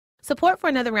Support for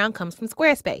Another Round comes from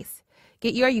Squarespace.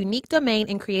 Get your unique domain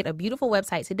and create a beautiful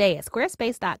website today at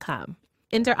squarespace.com.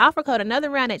 Enter offer code Another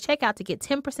Round at checkout to get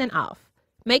 10% off.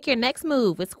 Make your next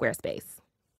move with Squarespace.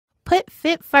 Put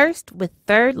fit first with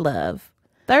Third Love.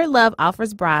 Third Love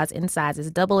offers bras in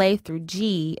sizes AA through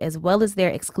G, as well as their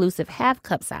exclusive half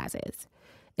cup sizes.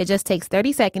 It just takes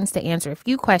 30 seconds to answer a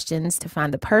few questions to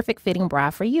find the perfect fitting bra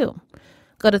for you.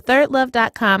 Go to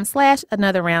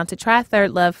thirdlove.com/anotherround to try Third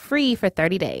Love free for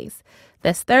 30 days.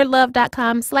 That's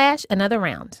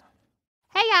thirdlove.com/anotherround.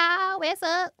 Hey y'all, what's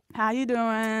up? How you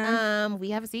doing? We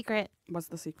have a secret. What's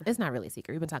the secret? It's not really a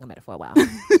secret. We've been talking about it for a while.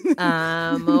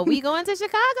 We going to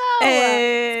Chicago.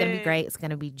 Hey. It's gonna be great. It's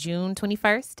gonna be June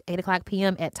 21st, 8:00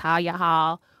 p.m. at Talia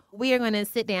Hall. We are going to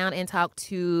sit down and talk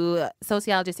to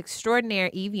sociologist extraordinaire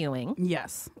Eve Ewing.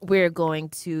 Yes. We're going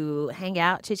to hang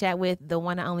out, chit-chat with the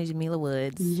one and only Jamila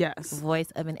Woods. Yes.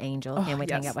 Voice of an angel. Can't wait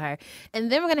to hang yes. out with her.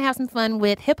 And then we're going to have some fun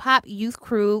with hip-hop youth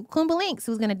crew Kumba Links,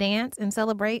 who's going to dance and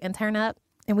celebrate and turn up.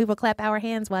 And we will clap our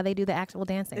hands while they do the actual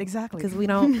dancing. Exactly. Because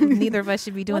neither of us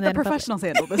should be doing Let that. the professionals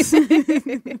handle this.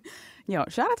 Yo,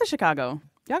 shout out to Chicago.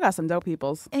 Y'all got some dope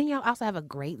peoples. And y'all also have a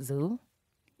great zoo.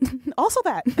 Also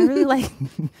that. I really like.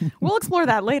 We'll explore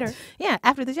that later. Yeah,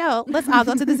 after the show, let's all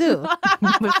go to the zoo.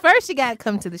 But first, you got to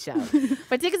come to the show.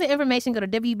 For tickets and information, go to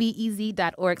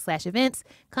wbez.org/events.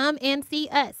 Come and see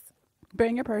us.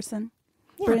 Bring your person.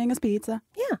 Yeah. Bring us pizza.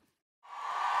 Yeah.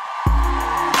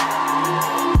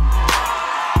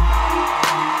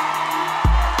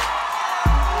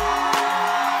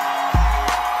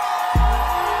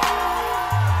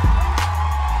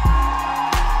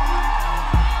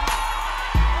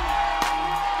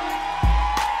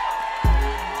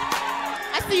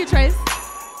 See you, Trace.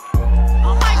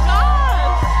 Oh my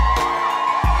gosh.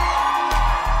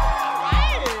 All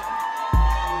right.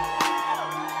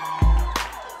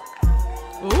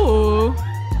 Ooh.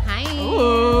 Hi.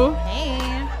 Ooh.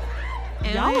 Hey.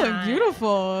 Y'all look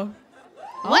beautiful.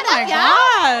 What oh my up,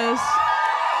 y'all? gosh.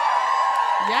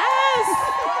 Yes.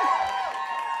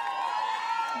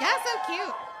 Y'all so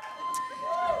cute.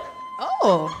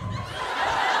 Oh.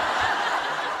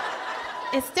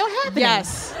 It's still happening.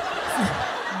 Yes.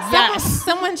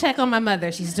 Someone check on my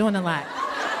mother. She's doing a lot.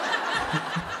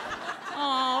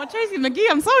 Oh, Tracy McGee,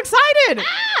 I'm so excited.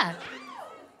 Ah!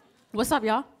 What's up,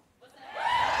 y'all?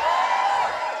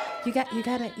 You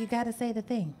gotta say the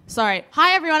thing. Sorry.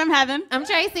 Hi, everyone. I'm Heben. I'm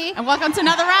Tracy. And welcome to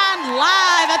Another Round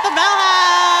live at the Bell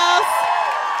House.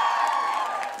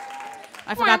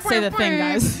 I forgot to say the thing,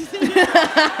 guys.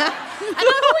 I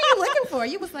know, who were you looking for?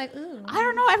 You was like, ooh. I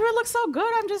don't know. Everyone looks so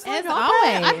good. I'm just like, As okay.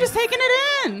 always. I'm just taking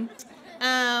it in.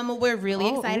 We're really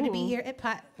excited to be here at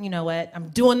Pod. You know what? I'm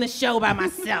doing the show by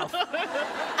myself.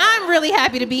 I'm really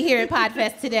happy to be here at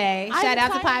PodFest today. Shout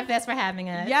out to PodFest for having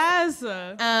us. Yes.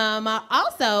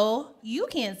 Also, you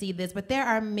can't see this, but there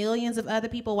are millions of other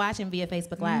people watching via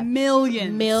Facebook Live.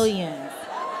 Millions. Millions.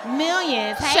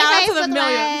 Hey, Shout out to Facebook the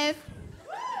millions. Live.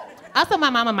 Also, my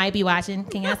mama might be watching.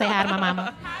 Can y'all say hi to my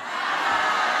mama?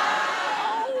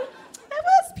 That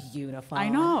was beautiful. I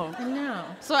know. I know.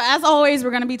 So as always, we're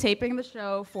going to be taping the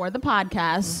show for the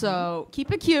podcast. So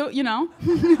keep it cute, you know.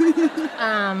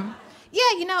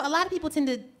 Yeah, you know, a lot of people tend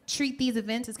to treat these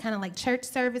events as kind of like church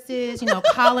services, you know,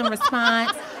 call and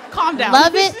response. Calm down.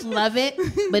 Love it.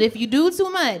 But if you do too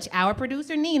much, our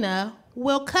producer, Nina,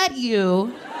 will cut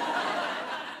you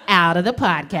out of the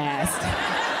podcast.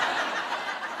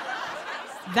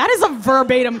 That is a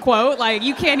verbatim quote. Like,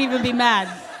 you can't even be mad.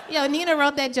 Yo, Nina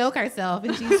wrote that joke herself,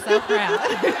 and she's so proud.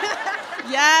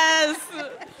 Yes.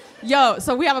 Yo,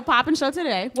 so we have a poppin' show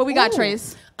today. What we got, Ooh.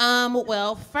 Trace?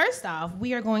 Well, first off,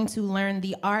 we are going to learn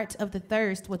the art of the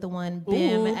thirst with the one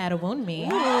Bim Adewunmi.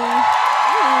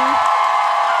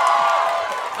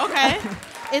 Okay.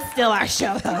 It's still our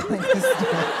show, though.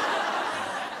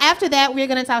 After that, we're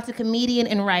going to talk to comedian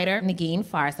and writer Negin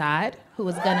Farsad, who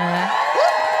is going to...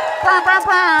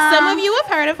 Some of you have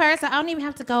heard of her, so I don't even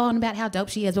have to go on about how dope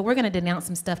she is, but we're going to denounce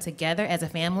some stuff together as a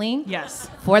family. Yes.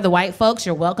 For the white folks,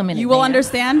 you're welcome in You will advance.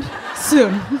 understand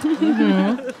soon.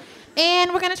 Mm-hmm.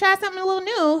 And we're going to try something a little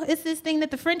new. It's this thing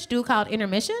that the French do called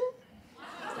intermission.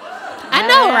 I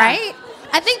know, right?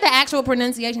 I think the actual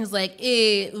pronunciation is like,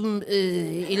 de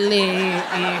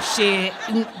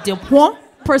point.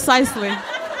 Precisely.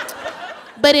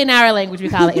 But in our language, we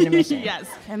call it intermission. Yes.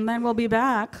 And then we'll be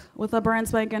back with a brand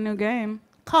spanking new game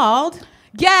Called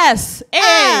Guess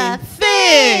a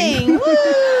Thing.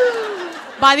 Woo!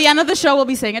 By the end of the show, we'll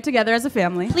be saying it together as a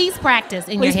family. Please practice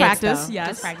in Please your heads, practice, though. yes.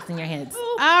 Just practice in your heads.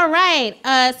 All right.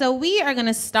 So we are going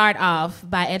to start off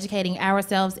by educating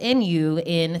ourselves and you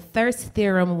in Thirst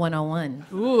Theorem 101.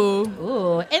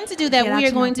 Ooh. And to do that, we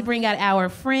are going to bring out our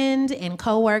friend and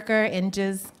coworker and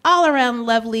just all-around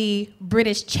lovely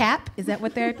British chap. Is that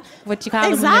what you call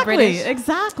them when they're British?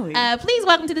 Exactly. Please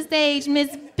welcome to the stage,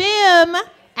 Miss Bim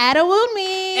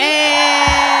Adewunmi. Hey.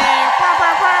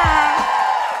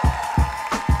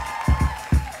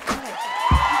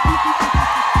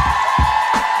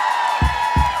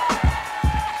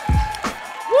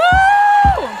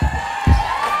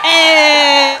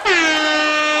 Hey.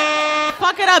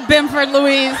 Fuck it up, Bimford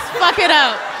Louise. Fuck it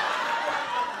up.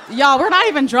 Y'all, we're not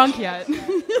even drunk yet.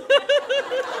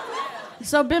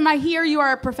 So, Bim, I hear you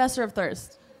are a professor of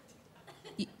thirst.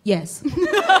 Yes.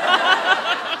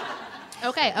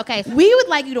 Okay. We would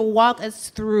like you to walk us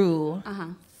through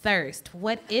thirst.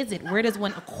 What is it? Where does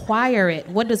one acquire it?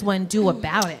 What does one do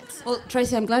about it? Well,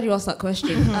 Tracy, I'm glad you asked that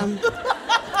question.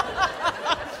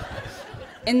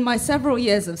 In my several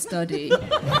years of study,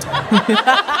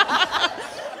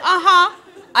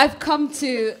 I've come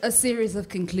to a series of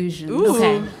conclusions. Ooh.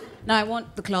 Okay. Now I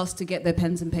want the class to get their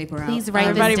pens and paper out. Please write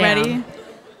Everybody this down. ready?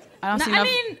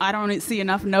 I don't see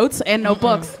enough notes and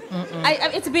notebooks.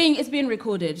 It's being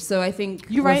recorded, so I think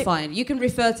we're fine. You can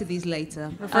refer to these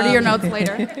later. Refer to your notes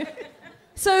later.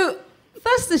 So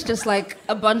first is just like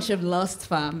a bunch of lust,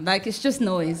 fam. Like it's just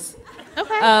noise.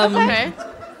 Okay.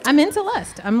 I'm into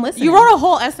lust. I'm listening. You wrote a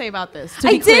whole essay about this. To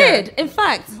be clear. did. In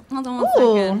fact, hold on one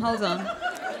second. Hold on.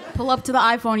 Pull up to the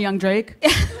iPhone, young Drake.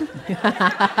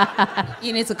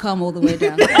 You need to calm all the way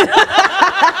down.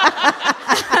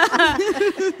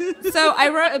 So I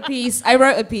wrote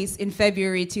a piece in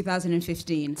February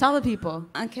 2015. Tell the people.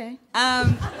 Okay.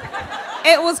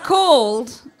 It was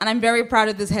called, and I'm very proud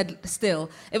of this head still,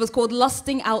 it was called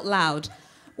Lusting Out Loud,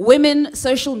 Women,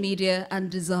 Social Media, and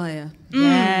Desire.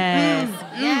 Yes.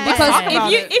 Because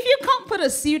if you can't put a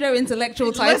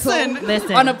pseudo-intellectual title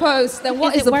Listen. on a post, then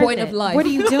what is the point of life? What are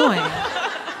you doing?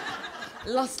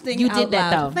 Lusting You out did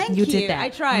that, loud. though. Thank You did that. I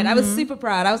tried. I was super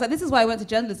proud. I was like, this is why I went to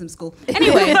journalism school.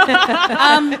 Anyway,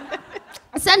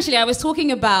 essentially, I was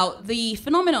talking about the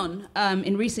phenomenon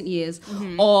in recent years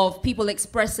of people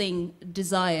expressing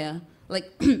desire,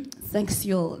 like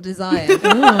sexual desire.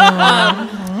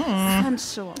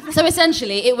 So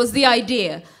essentially, it was the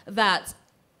idea that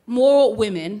more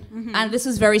women, and this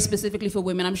is very specifically for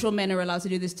women. I'm sure men are allowed to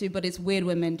do this too, but it's weird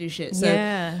when men do shit. So,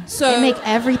 they make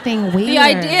everything weird. The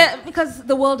idea, because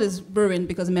the world is ruined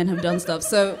because men have done stuff.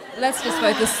 So let's just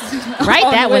focus. Write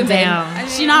on that one women. down.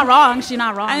 She's not wrong.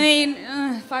 I mean,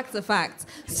 facts are facts.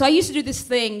 So I used to do this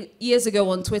thing years ago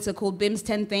on Twitter called Bim's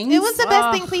 10 Things. It was the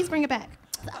best thing. Please bring it back.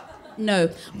 No,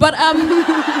 but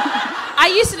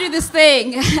I used to do this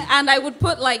thing, and I would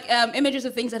put like images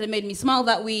of things that had made me smile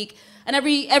that week, and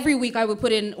every week I would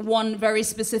put in one very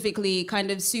specifically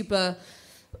kind of super,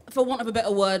 for want of a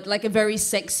better word, like a very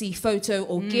sexy photo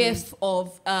or GIF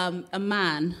of a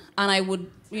man, and I would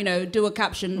do a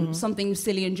caption, something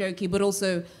silly and jokey, but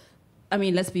also, I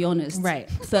mean, let's be honest,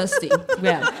 thirsty.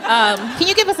 Can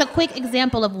you give us a quick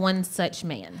example of one such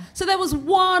man? So there was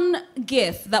one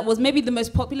GIF that was maybe the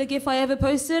most popular GIF I ever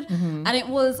posted, and it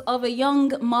was of a young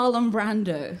Marlon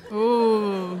Brando.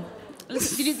 Ooh.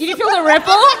 Did you feel the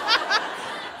ripple?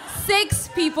 6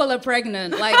 people are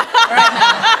pregnant, like right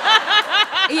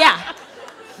now. Yeah,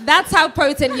 that's how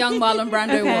potent young Marlon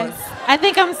Brando was. I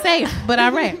think I'm safe, but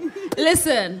all right.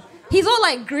 Listen. He's all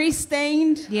like grease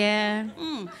stained. Yeah.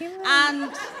 And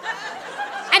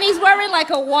he's wearing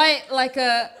like a white,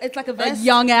 it's like a vest. A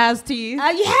young ass tee.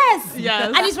 Yes.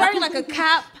 Yes. And he's wearing like a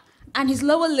cap, and his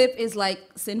lower lip is like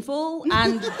sinful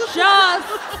and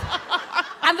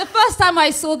And the first time I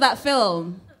saw that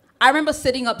film, I remember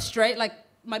sitting up straight, like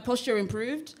my posture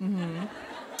improved. And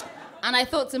I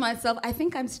thought to myself, I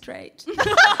think I'm straight.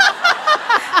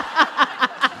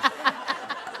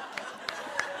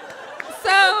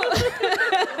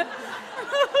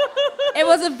 It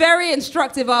was a very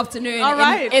instructive afternoon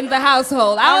in the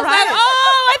household. I was like,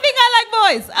 oh, I think I like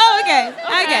boys. Oh, okay.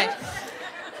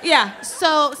 Yeah.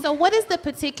 So what is the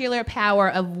particular power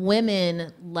of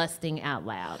women lusting out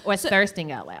loud or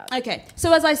thirsting out loud? Okay.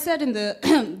 So as I said in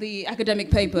the academic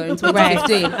paper in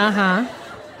 2015,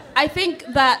 I think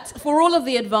that for all of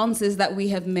the advances that we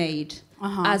have made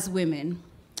as women,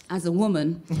 as a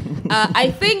woman,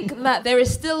 I think that there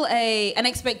is still an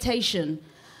expectation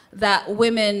that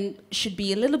women should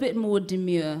be a little bit more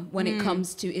demure when it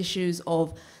comes to issues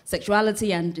of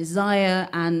sexuality and desire,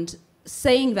 and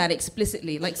saying that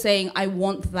explicitly, like saying, I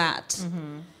want that.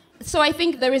 So I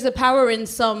think there is a power in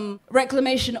some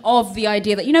reclamation of the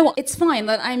idea that, you know what, it's fine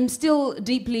that I'm still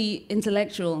deeply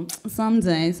intellectual some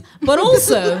days, but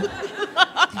also...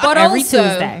 Every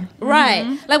Tuesday.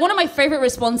 Right. Like one of my favorite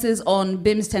responses on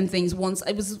Bim's 10 Things once,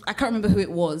 I can't remember who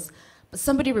it was, but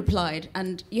somebody replied,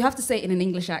 and you have to say it in an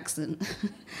English accent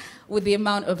with the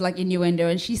amount of like innuendo,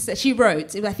 and she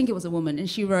wrote, I think it was a woman, and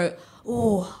she wrote,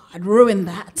 "Oh, I'd ruin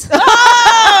that."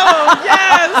 Oh,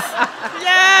 yes!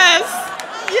 Yes!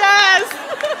 Yes!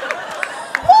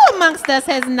 Who amongst us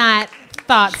has not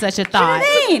thought such a thought? You know what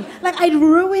I mean? Like, I'd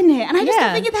ruin it. And I just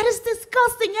kept thinking, that is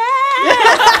disgusting. Yeah!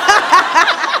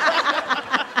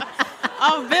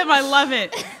 Oh, Bim, I love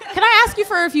it. Can I ask you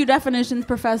for a few definitions,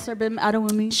 Professor Bim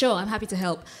Adewunmi? Sure, I'm happy to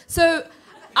help. So,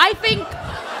 I think...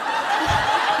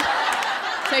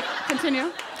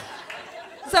 Continue.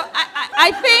 So,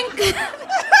 I think...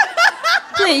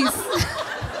 Please.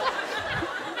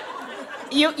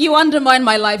 You undermine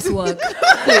my life's work.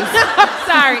 Please.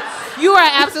 Sorry. You are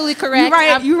absolutely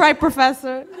correct. You're right,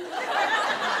 Professor.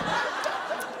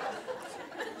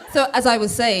 So, as I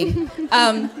was saying,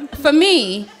 for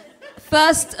me,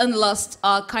 thirst and lust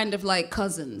are kind of like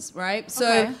cousins, right?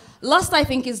 So, lust, I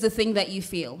think, is the thing that you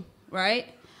feel, right?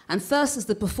 And thirst is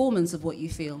the performance of what you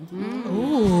feel.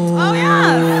 Ooh. Oh,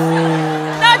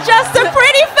 yeah. Not just a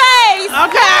pretty face!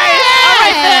 Okay. Yeah. All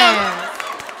right, Bim.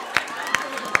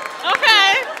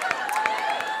 Okay.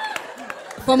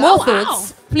 For more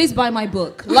thoughts, please buy my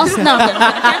book. Lust, no,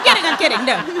 I'm kidding,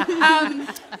 no.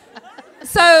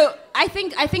 So I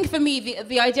think for me,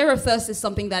 the idea of thirst is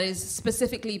something that is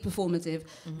specifically performative,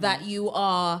 that you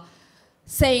are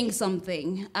saying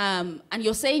something, and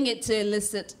you're saying it to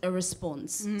elicit a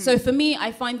response. So for me,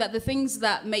 I find that the things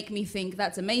that make me think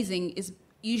that's amazing is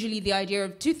usually the idea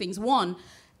of two things. One,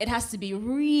 it has to be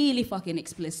really fucking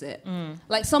explicit.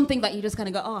 Like something that you just kind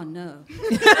of go, oh no.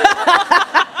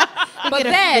 But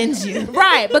then,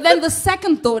 but then the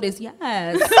second thought is yes.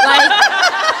 Like, you know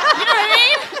what I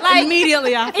mean? Like,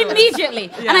 immediately afterwards. Immediately.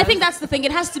 Yes. And I think that's the thing.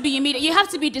 It has to be immediate. You have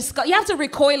to be you have to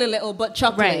recoil a little, but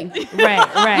chuckling. Right. You know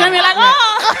what I mean? Like, oh.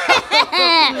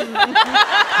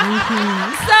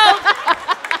 So,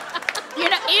 you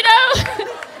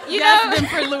know. Bim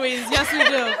for Louise. Yes, we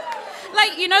do.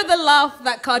 Like, you know the laugh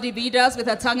that Cardi B does with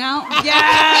her tongue out?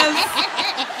 Yes.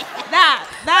 That's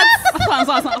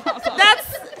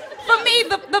for me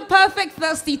the perfect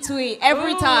thirsty tweet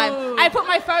every time. I put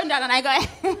my phone down and I go.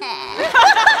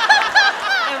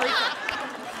 Every time.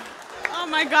 Oh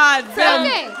my God.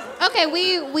 Okay.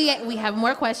 We have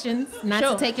more questions. Not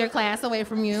to take your class away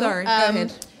from you. Sorry. Go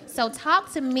ahead. So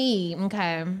talk to me,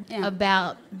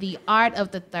 about the art of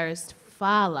the thirst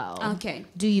follow. Okay.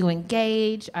 Do you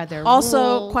engage? Are there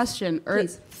Also, rules? question: are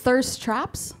thirst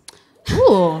traps?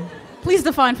 Ooh. Please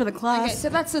define for the class. Okay, so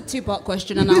that's a two-part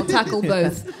question, and I'll tackle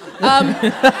both.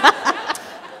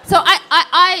 So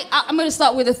I'm going to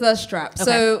start with a thirst trap. Okay.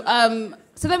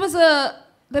 So there was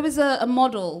a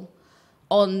model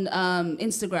on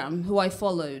Instagram who I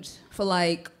followed for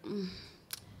like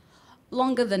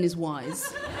longer than is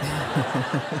wise,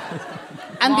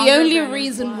 and the only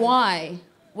reason why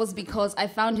was because I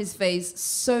found his face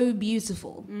so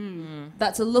beautiful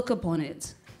that to look upon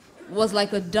it was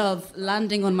like a dove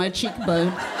landing on my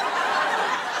cheekbone.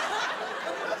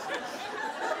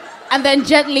 And then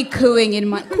gently cooing in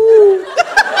my... Coo. Coo.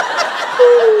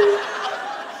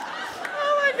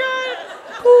 Oh my God.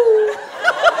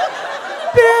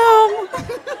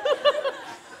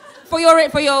 For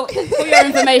your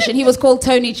information, he was called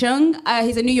Tony Chung.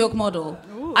 He's a New York model.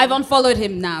 Ooh. I've unfollowed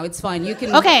him now. It's fine. You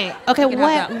can. Okay. You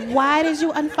can Why did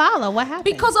you unfollow? What happened?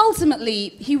 Because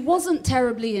ultimately, he wasn't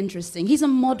terribly interesting. He's a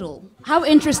model. How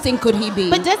interesting could he be?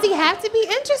 But does he have to be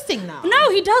interesting though?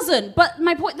 No, he doesn't. But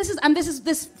my point.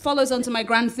 This follows onto my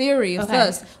grand theory of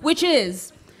thirst, which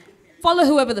is. Follow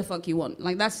whoever the fuck you want.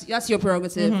 Like, that's your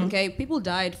prerogative, okay? People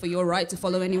died for your right to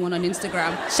follow anyone on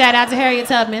Instagram. Shout out to Harriet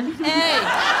Tubman. Hey.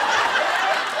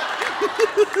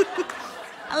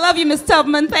 I love you, Miss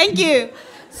Tubman. Thank you.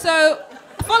 So,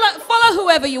 follow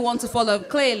whoever you want to follow,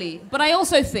 clearly. But I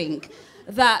also think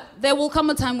that there will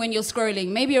come a time when you're scrolling,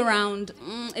 maybe around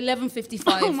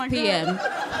 11:55 p.m.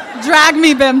 Drag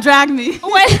me, Bim, drag me.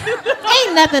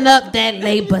 Ain't nothing up that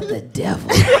late but the devil.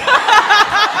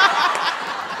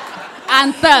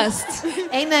 And thirst.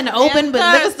 Ain't nothing open but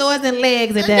liquor stores and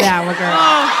legs at that hour, girl.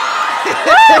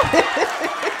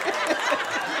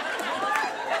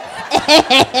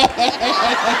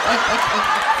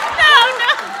 No.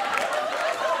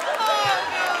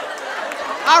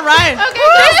 All right.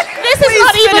 Okay, this is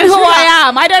not even who I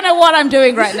am. I don't know what I'm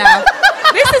doing right now.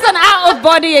 This is an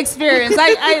out-of-body experience.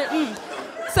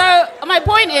 So my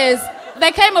point is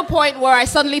there came a point where I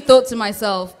suddenly thought to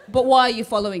myself, but why are you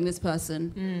following this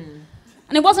person?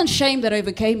 And it wasn't shame that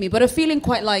overcame me, but a feeling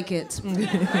quite like it.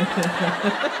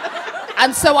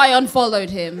 And so I unfollowed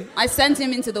him. I sent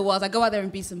him into the world. I go out there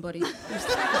and be somebody.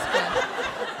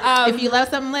 If you love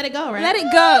something, let it go, right? Let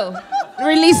it go.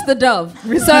 Release the dove.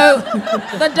 So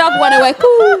the dove went away.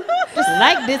 Cool. Just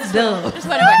like this dove. Just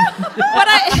went away. But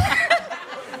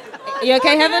you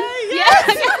okay, Heben? Yeah.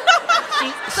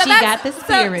 She got the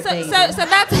spirit, baby. So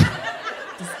that's...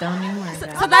 Just don't even worry about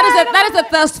it. So that is a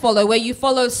thirst follow where you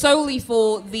follow solely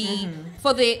for the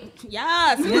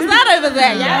yes, who's that over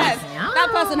there? Yes, that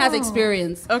person has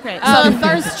experience. Okay, so a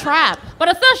thirst trap. But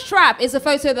a thirst trap is a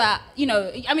photo that, you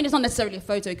know, I mean, it's not necessarily a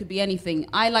photo, it could be anything.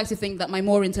 I like to think that my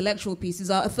more intellectual pieces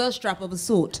are a thirst trap of a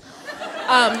sort.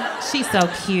 She's so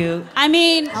cute. I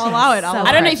mean, I'll allow it.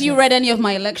 I don't know if you read any of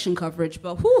my election coverage,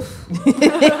 but whew.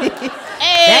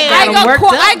 Hey,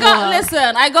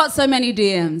 I got so many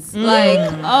DMs. Like,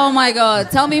 oh my God,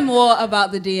 tell me more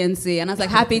about the DNC. And I was like,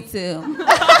 happy to.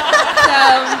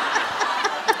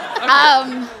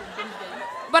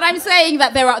 But I'm saying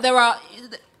that there are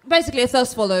basically a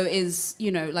thirst follow is,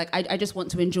 you know, like I just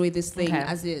want to enjoy this thing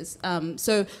as is.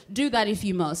 So do that if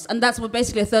you must. And that's what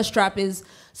basically a thirst trap is.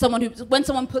 When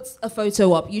someone puts a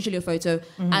photo up, usually a photo,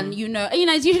 and you know,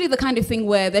 it's usually the kind of thing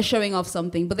where they're showing off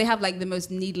something, but they have like the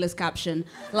most needless caption,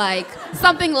 like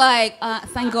something like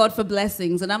 "Thank God for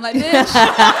blessings," and I'm like, bitch.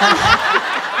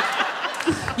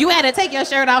 You had to take your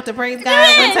shirt off to praise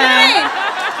God one time.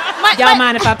 Y'all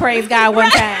mind if I praise God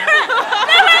one time?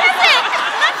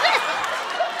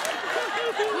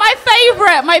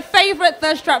 My favorite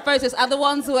thirst trap photos are the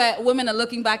ones where women are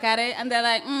looking back at it and they're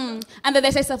like, and then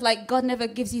they say stuff like, God never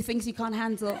gives you things you can't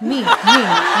handle. Me.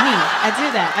 I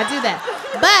do that.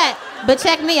 But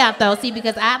check me out though, see,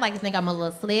 because I like to think I'm a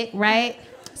little slick, right?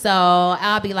 So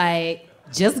I'll be like,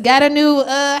 just got a new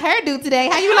hairdo today.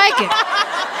 How you like it?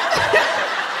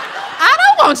 I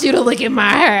don't want you to look at my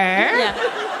hair. Yeah.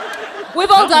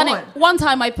 We've all done it. One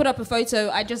time I put up a photo,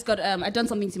 I just got, I'd done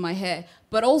something to my hair,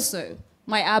 but also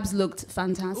my abs looked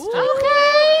fantastic.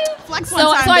 Okay. Flex So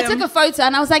I took a photo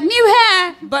and I was like, new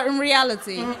hair, but in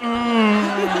reality,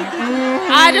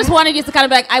 I just wanted you to kind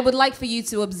of like, I would like for you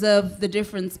to observe the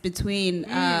difference between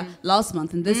last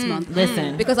month and this month.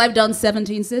 Listen. Because I've done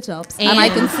 17 sit-ups and I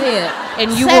can see it.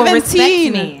 And you will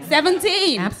respect me.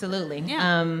 17. Absolutely.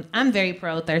 Yeah. I'm very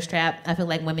pro thirst trap. I feel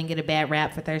like women get a bad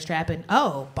rap for thirst trapping.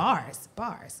 Oh, bars.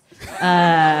 Because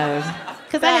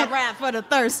I had rap for the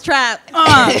thirst trap.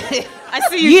 I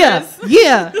see you.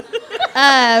 Yeah.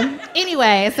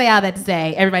 Anyway, I say all that to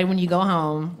say, everybody, when you go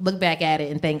home, look back at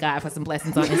it and thank God for some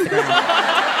blessings on Instagram.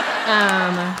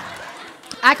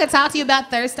 I could talk to you about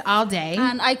thirst all day.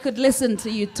 And I could listen to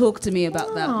you talk to me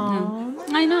about that. Aww.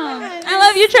 I know. I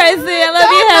love you, Tracy. I love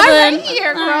you, Heben. Not right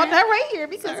here, girl. Not right here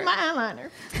because of my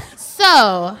eyeliner.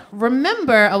 So,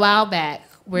 remember a while back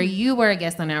where you were a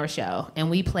guest on our show and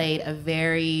we played a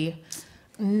very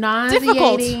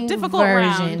nauseating difficult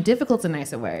version. round. Difficult's a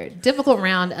nicer word. Difficult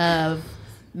round of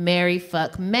marry,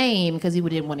 fuck, maim because he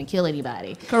didn't want to kill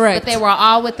anybody. Correct. But they were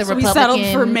all with the So we settled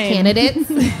for Republican maim. candidates.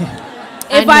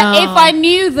 If I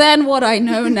knew then what I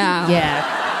know now. Yeah.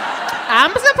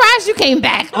 I'm surprised you came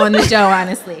back on the show,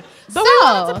 honestly. But we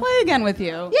wanted to play again with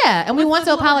you. Yeah, and we want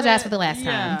to apologize for the last time.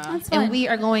 Yeah. That's fine. And we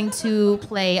are going to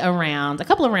play a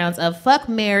couple of rounds of fuck,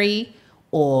 marry,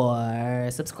 or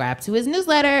subscribe to his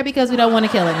newsletter because we don't want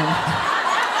to kill him.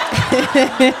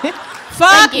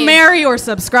 Fuck, marry, or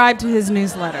subscribe to his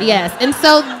newsletter. Yes, and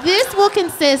so this will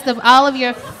consist of all of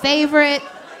your favorite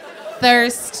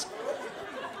thirst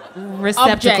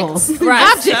receptacles. Objects.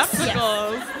 Right. Objects.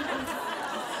 Receptacles.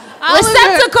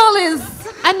 Receptacle is...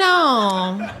 I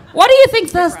know. What do you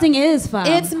think thirsting is, fam?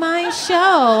 It's my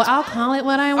show. I'll call it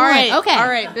what I want. All right. Okay. All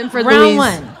right. Bim for Round Louise.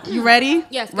 one. You ready?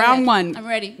 Yes, go Round ahead. one. I'm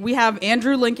ready. We have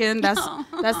Andrew Lincoln. That's Rick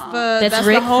the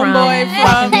homeboy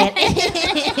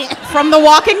from from The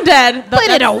Walking Dead. Put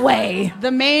it away.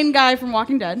 The main guy from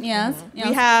Walking Dead. Yes.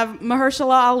 We have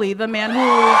Mahershala Ali, the man who,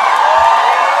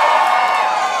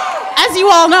 as you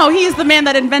all know, he is the man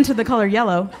that invented the color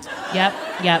yellow. Yep.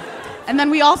 And then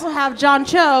we also have John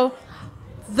Cho,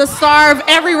 the star of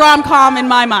every rom-com in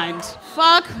my mind.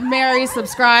 Fuck, marry,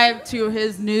 subscribe to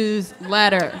his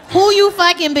newsletter. Who you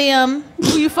fucking, Bim?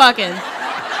 Who you fucking?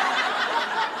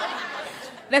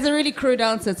 There's a really crude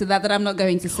answer to that I'm not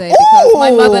going to say because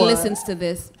my mother listens to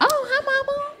this. Oh, hi,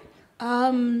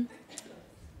 mama.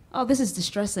 Oh, this is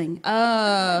distressing.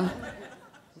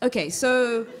 Okay,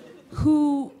 so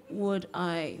who would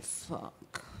I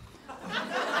fuck?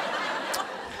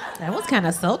 That was kind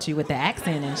of sultry with the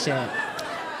accent and shit.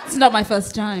 It's not my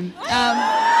first time.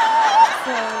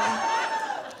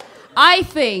 I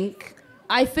think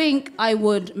I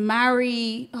would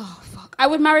marry. Oh fuck! I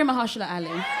would marry Mahershala Ali.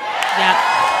 Yeah.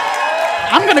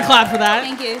 I'm gonna clap for that.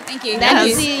 Thank you.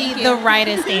 That's the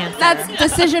rightest answer. That's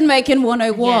decision making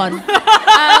 101.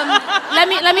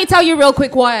 Let me tell you real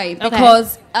quick why.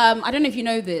 Because I don't know if you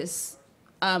know this.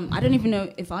 I don't even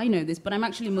know if I know this, but I'm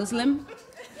actually Muslim.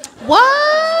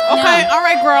 What? Okay, all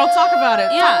right, girl, talk about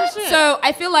it. Yeah. So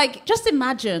I feel like, just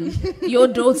imagine your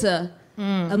daughter,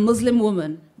 a Muslim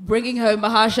woman, bringing home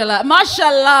Mahershala.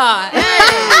 Mashallah.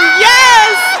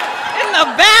 Yes! In the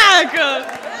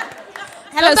bag!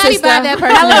 Hello, Somebody sister. buy that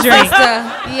person Hello, a drink. sister.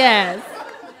 Yes.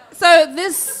 So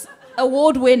this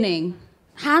award-winning,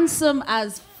 handsome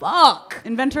as fuck,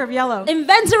 Inventor of yellow.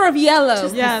 inventor of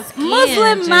yellow, Yes.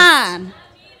 Muslim man.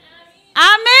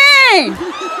 I mean,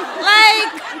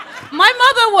 like, my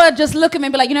mother would just look at me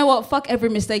and be like, you know what? Fuck every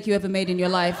mistake you ever made in your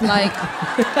life. Like,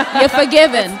 you're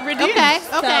forgiven.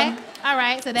 Okay. All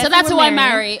right. So that's who I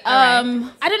marry. All right.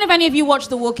 I don't know if any of you watch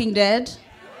The Walking Dead.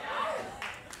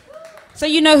 So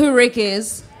you know who Rick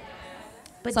is.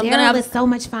 But So Daryl is so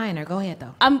much finer. Go ahead,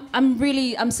 though.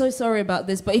 I'm so sorry about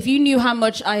this, but if you knew how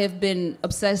much I have been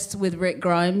obsessed with Rick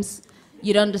Grimes,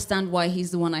 you'd understand why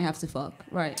he's the one I have to fuck.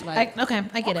 Right. Like,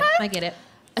 I get it.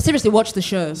 I seriously watch the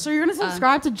show. So you're gonna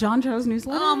subscribe to John Cho's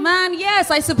newsletter? Oh man, yes,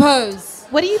 I suppose.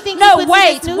 What do you think? No,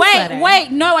 wait.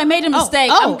 No, I made a mistake.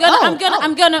 I'm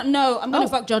gonna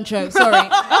fuck John Cho. Sorry. Okay.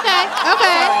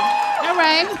 All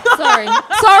right.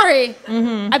 Sorry.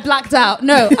 I blacked out.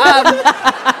 No,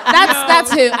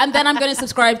 that's who. And then I'm gonna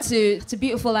subscribe to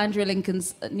beautiful Andrew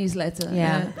Lincoln's newsletter.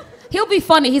 Yeah. He'll be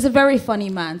funny. He's a very funny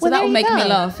man, so that will make me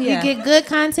laugh. Yeah. You get good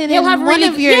content He'll in have one really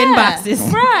of your inboxes.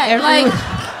 Right. Like,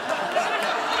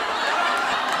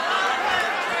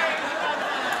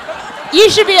 you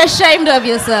should be ashamed of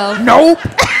yourself. Nope.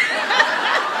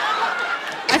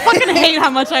 I fucking hate how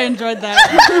much I enjoyed that.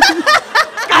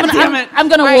 God damn it. I'm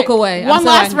gonna walk away. One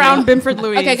last round, Bimford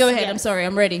Louise. Okay, go ahead. I'm sorry.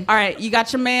 I'm ready. All right, you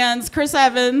got your man's Chris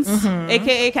Evans,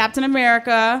 a.k.a. Captain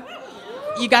America.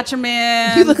 You got your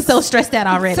man. You look so stressed out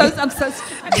already. I'm so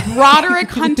Broderick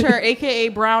Hunter, a.k.a.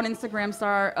 Brown Instagram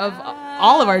star of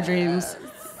all of our dreams.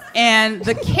 And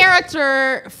the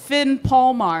character Finn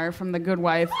Palmar from The Good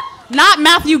Wife. Not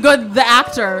Matthew Good, the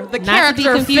actor. The Not character to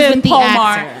be confused Finn with the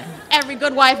Palmar. actor. Every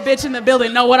good wife bitch in the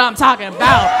building know what I'm talking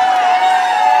about.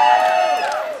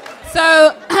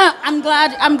 So I'm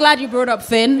glad you brought up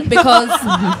Finn, because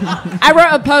I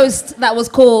wrote a post that was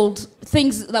called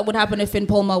 "Things That Would Happen If Finn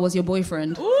Palmer Was Your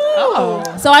Boyfriend." Oh.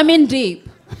 So I'm in deep.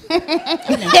 No,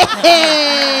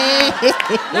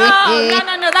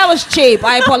 that was cheap.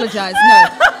 I apologize. No,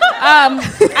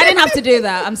 I didn't have to do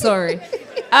that. I'm sorry.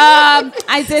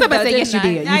 I did. Somebody say, yes, you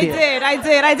did.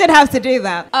 I did have to do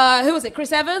that. Who was it?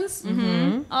 Chris Evans.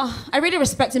 Mm-hmm. I really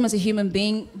respect him as a human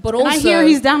being, but also And I hear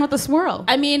he's down with the swirl.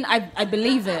 I mean, I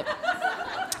believe it.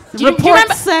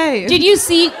 Reports say. Did you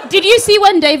see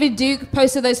when David Duke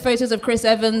posted those photos of Chris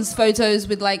Evans photos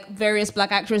with like various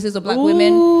black actresses or black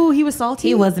women? Ooh, he was salty.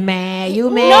 He was mad. You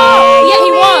mad? No, yeah,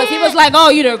 he was. He was like, oh,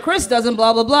 you know, Chris doesn't,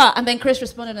 blah, blah, blah. And then Chris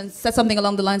responded and said something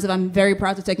along the lines of, I'm very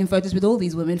proud to taking photos with all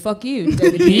these women. Fuck you,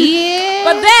 David Duke. Yeah.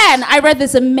 But then I read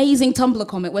this amazing Tumblr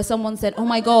comment where someone said, oh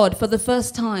my God, for the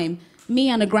first time, me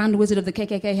and a Grand Wizard of the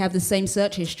KKK have the same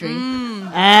search history.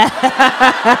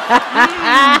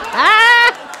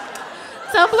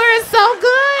 Tumblr is so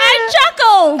good. I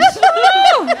chuckled.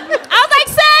 I was like,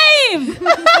 same.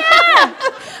 Yeah.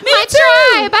 Me too.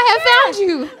 Tribe, I have found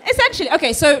you. Essentially,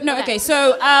 okay.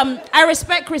 So I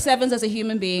respect Chris Evans as a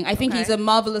human being. I think he's a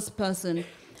marvelous person.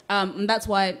 And that's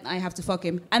why I have to fuck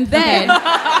him. And then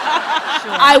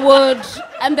I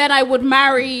would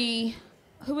marry.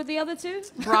 Who were the other two?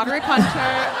 Broderick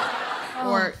Hunter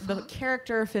or the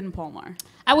character Finn Palmar.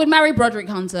 I would marry Broderick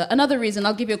Hunter. Another reason,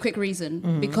 I'll give you a quick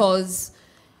reason, because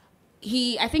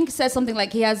he, I think, says something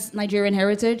like he has Nigerian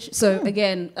heritage. So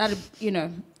again,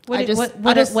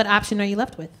 What option are you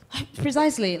left with?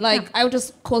 Precisely. Like, I would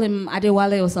just call him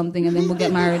Adewale or something, and then we'll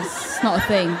get married. It's not a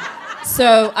thing.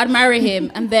 So I'd marry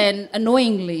him, and then,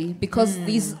 annoyingly, because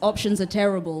these options are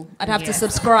terrible, I'd have to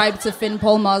subscribe to Finn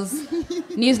Palmer's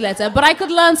newsletter. But I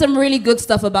could learn some really good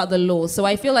stuff about the law, so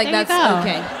I feel like There you that's go.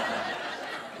 okay.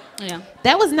 Yeah.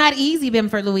 That was not easy,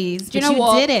 Bimford Louise. Do you but know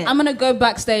what? did it. I'm gonna go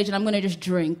backstage and I'm gonna just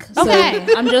drink. So Okay.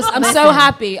 I'm so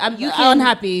happy. I'm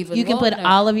unhappy even. You can What? put No.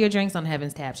 all of your drinks on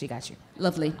Heaven's tab. She got you.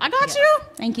 Lovely. I got you.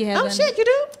 Thank you, Heben. Oh shit, you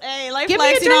do? Hey, life Give me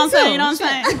flex, a you know what I'm drink, saying? too. You know what I'm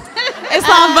saying? It's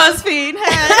on BuzzFeed.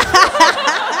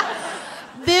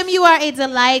 Bim, you are a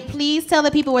delight. Please tell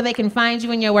the people where they can find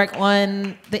you and your work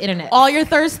on the internet. All your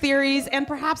thirst theories and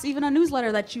perhaps even a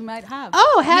newsletter that you might have.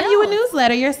 Oh, have you a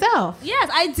newsletter yourself? Yes,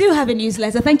 I do have a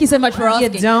newsletter. Thank you so much for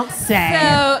asking. You don't say.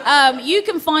 So you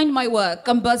can find my work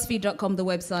on BuzzFeed.com, the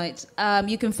website.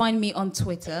 You can find me on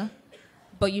Twitter,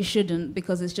 but you shouldn't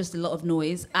because it's just a lot of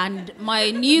noise. And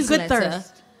my newsletter, Good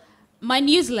thirst. My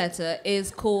newsletter is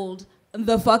called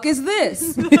The Fuck Is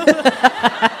This?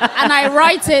 And I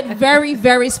write it very,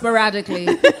 very sporadically.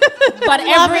 But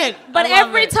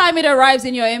every time it arrives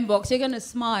in your inbox, you're gonna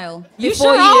smile. You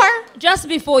sure are. Just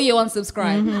before you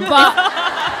unsubscribe. But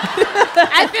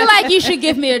I feel like you should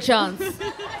give me a chance.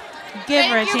 Give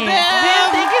her a chance.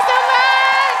 Bim. Thank you so much.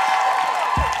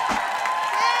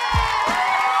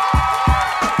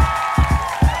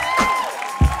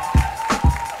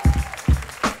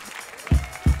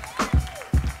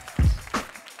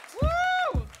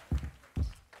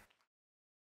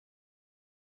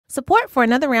 Support for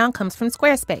Another Round comes from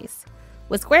Squarespace.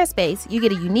 With Squarespace, you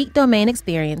get a unique domain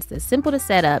experience that's simple to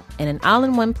set up and an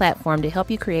all-in-one platform to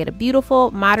help you create a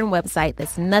beautiful, modern website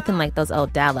that's nothing like those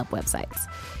old dial-up websites.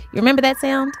 You remember that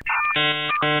sound?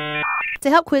 To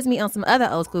help quiz me on some other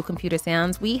old-school computer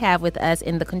sounds, we have with us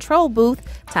in the control booth,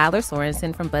 Tyler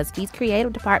Sorensen from BuzzFeed's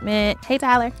creative department. Hey,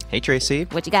 Tyler. Hey, Tracy.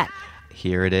 What you got?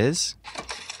 Here it is.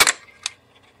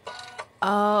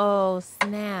 Oh,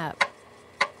 snap.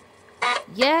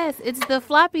 Yes, it's the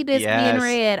floppy disk being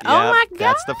read. Yep, Oh my God.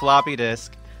 That's the floppy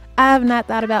disk. I have not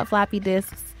thought about floppy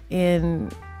disks in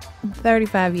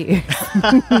 35 years.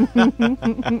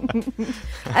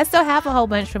 I still have a whole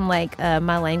bunch from like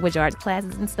my language arts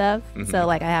classes and stuff. Mm-hmm. So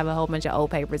like I have a whole bunch of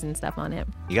old papers and stuff on it.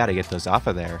 You got to get those off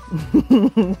of there.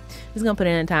 Just gonna put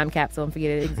it in a time capsule and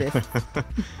forget it exists.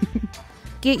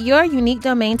 Get your unique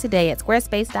domain today at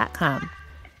squarespace.com.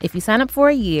 If you sign up for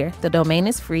a year, the domain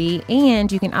is free,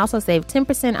 and you can also save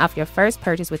 10% off your first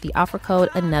purchase with the offer code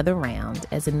Another Round,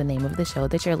 as in the name of the show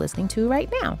that you're listening to right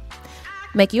now.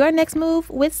 Make your next move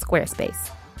with Squarespace.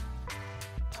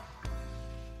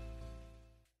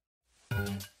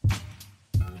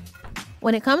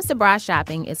 When it comes to bra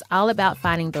shopping, it's all about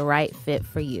finding the right fit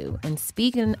for you. And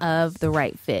speaking of the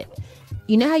right fit,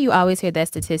 you know how you always hear that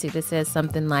statistic that says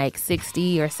something like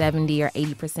 60 or 70 or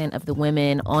 80% of the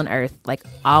women on Earth, like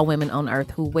all women on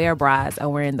Earth who wear bras are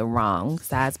wearing the wrong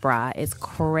size bra? It's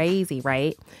crazy,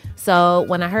 right? So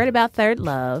when I heard about Third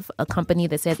Love, a company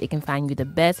that says it can find you the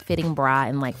best fitting bra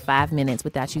in like 5 minutes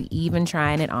without you even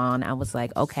trying it on, I was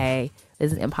like, okay,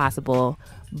 this is impossible.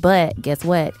 But guess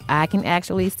what? I can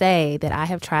actually say that I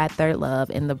have tried Third Love,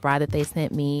 and the bra that they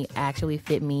sent me actually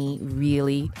fit me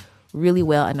really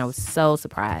well, and I was so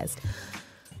surprised.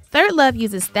 Third Love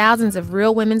uses thousands of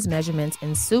real women's measurements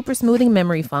and super smoothing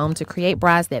memory foam to create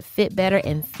bras that fit better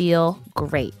and feel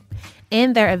great.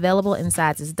 And they're available in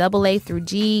sizes AA through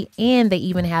G, and they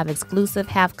even have exclusive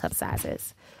half cup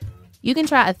sizes. You can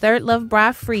try a Third Love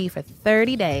bra free for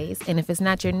 30 days, and if it's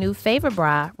not your new favorite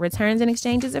bra, returns and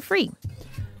exchanges are free.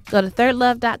 Go to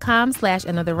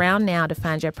thirdlove.com/anotherround now to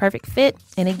find your perfect fit,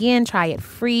 and again, try it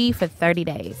free for 30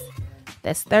 days.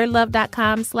 That's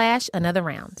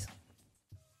thirdlove.com/anotherround.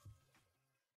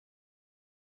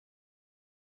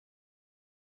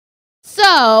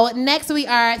 So next we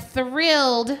are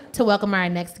thrilled to welcome our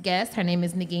next guest. Her name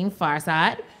is Negin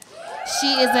Farsad. She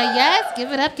is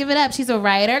give it up. She's a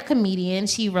writer, comedian.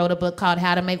 She wrote a book called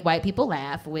How to Make White People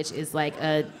Laugh, which is like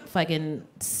a fucking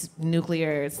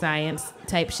nuclear science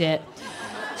type shit.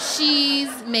 She's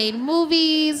made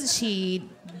movies. She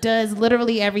does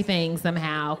literally everything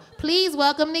somehow. Please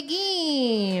welcome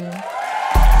Negin.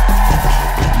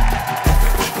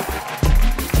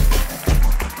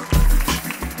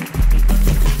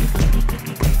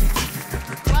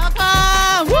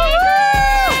 Welcome! Woo!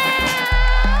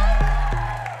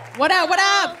 What up? What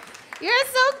up? You're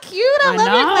so cute. I love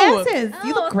your glasses.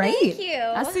 You look great. Thank you.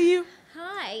 I see you.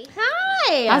 Hi.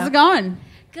 Hi. How's it going?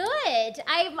 Good.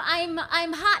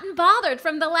 I'm hot and bothered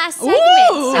from the last segment.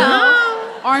 Ooh. So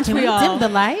Aren't we all? Dim the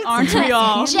lights. Aren't we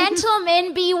all?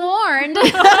 gentlemen, be warned.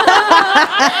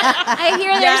 I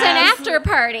hear there's an after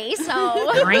party.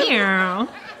 So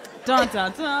Dun,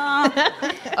 dun, dun.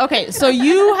 Okay, so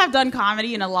you have done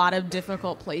comedy in a lot of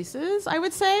difficult places, I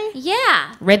would say.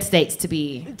 yeah, Red states to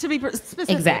be Specific.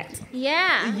 exact.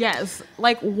 yeah. Yes.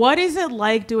 Like, what is it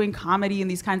like doing comedy in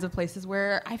these kinds of places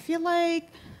where I feel like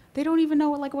they don't even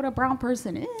know what a brown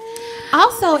person is?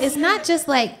 Also, it's not just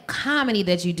like comedy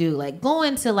that you do. Like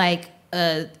going to like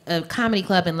a comedy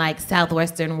club in like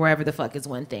Southwestern, wherever the fuck, is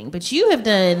one thing. But you have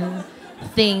done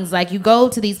things like you go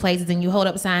to these places and you hold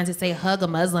up signs that say hug a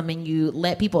Muslim and you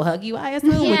let people hug you, I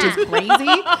assume, which is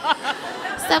crazy.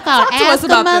 stuff called Talk to us Ask a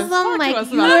about this. Muslim. Talk to Like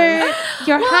us about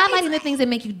you're highlighting the things that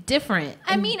make you different.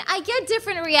 I mean, I get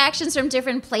different reactions from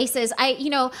different places.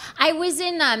 I was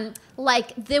in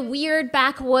like the weird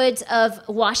backwoods of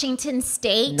Washington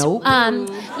State. Nope.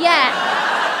 Yeah.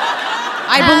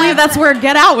 I believe that's where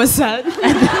Get Out was set.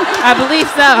 I believe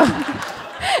so.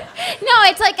 No,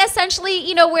 it's like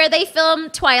essentially, where they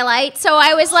filmed Twilight. So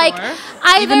I was like,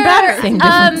 either,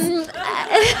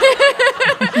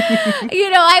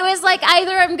 I was like,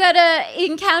 either I'm gonna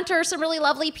encounter some really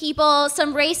lovely people,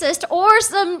 some racist, or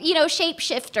some,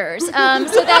 shapeshifters. I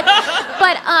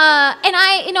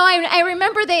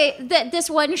remember that this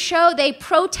one show they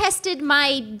protested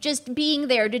my just being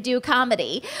there to do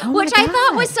comedy, which I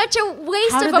thought was such a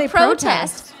waste of a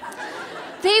protest.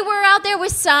 They were out there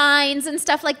with signs and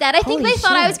stuff like that. I think they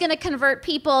thought I was going to convert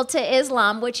people to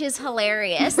Islam, which is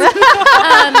hilarious. I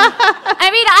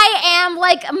am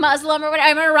like Muslim or whatever.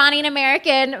 I'm an Iranian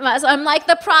American Muslim. I'm like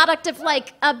the product of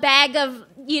like a bag of,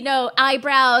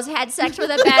 eyebrows, had sex with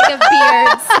a bag of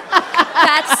beards.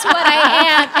 That's what I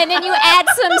am. And then you add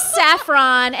some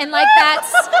saffron, and like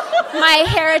that's my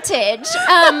heritage.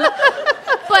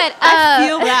 I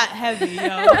feel that heavy, yo.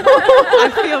 I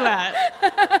feel that.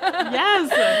 Yes.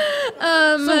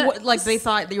 They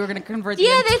thought that you were going to convert the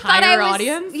entire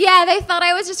audience? Yeah, they thought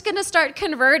I was just going to start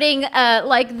converting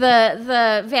like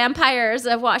the vampires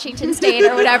of Washington State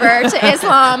or whatever to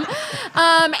Islam.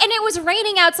 And it was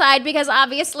raining outside because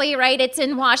obviously, right, it's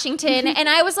in Washington. And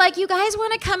I was like, you guys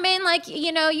want to come in? Like,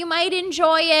 you might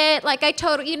enjoy it. Like I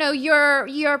totally,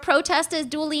 your protest is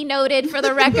duly noted for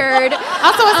the record.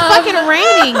 Also, it's fucking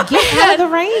raining. Get out of the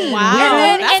rain.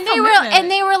 Wow.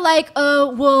 And they were like,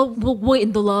 oh, well, we'll wait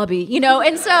in the lobby,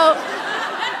 and so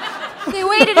they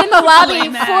waited in the lobby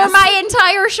for my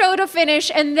entire show to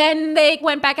finish, and then they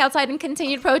went back outside and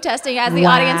continued protesting as the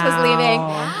audience was leaving.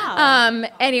 Wow.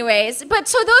 Anyways, but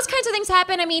so those kinds of things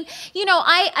happen. I mean,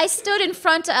 I stood in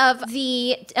front of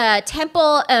the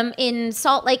temple in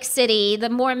Salt Lake City, the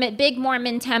big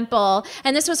Mormon temple,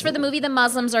 and this was for the movie The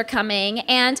Muslims Are Coming,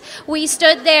 and we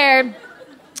stood there.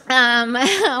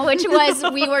 Which was,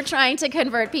 we were trying to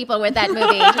convert people with that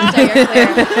movie, just so you're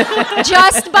clear.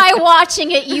 Just by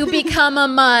watching it, you become a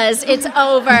muzz. It's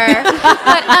over.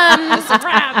 But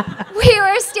we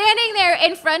were standing there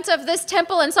in front of this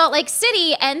temple in Salt Lake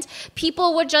City, and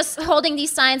people were just holding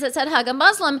these signs that said "Hug a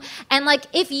Muslim." And like,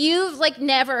 if you've like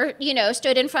never,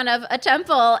 stood in front of a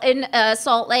temple in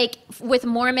Salt Lake with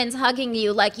Mormons hugging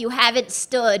you, like you haven't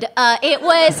stood. It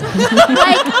was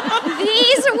like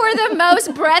these were the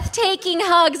most breathtaking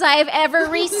hugs I have ever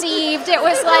received. It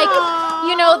was like,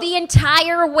 the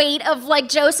entire weight of like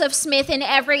Joseph Smith in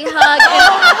every hug.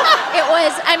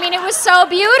 And it was so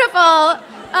beautiful.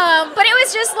 But it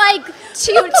was just like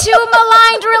two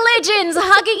maligned religions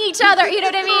hugging each other, you know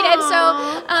what I mean? And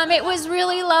so it was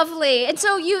really lovely. And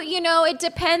so it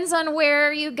depends on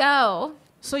where you go.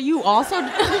 So you also,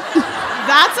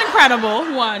 that's incredible,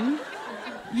 one.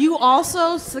 You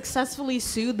also successfully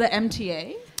sued the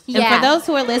MTA? Yeah. And for those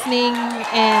who are listening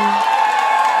and...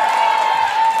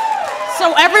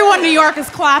 So everyone in New York is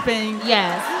clapping.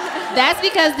 Yes. That's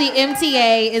because the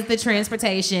MTA is the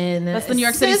transportation. That's the New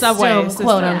York City subway system.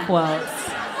 Quote unquote,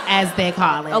 as they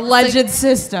call it. Alleged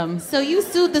system. So you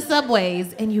sued the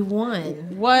subways and you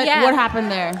won. What happened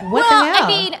there? What the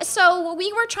hell? So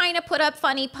we were trying to put up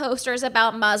funny posters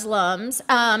about Muslims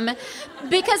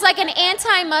because like an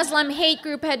anti-Muslim hate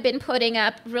group had been putting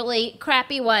up really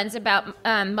crappy ones about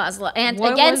Muslim and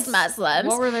against Muslims.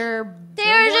 What were their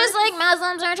They're just like,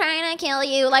 Muslims are trying to kill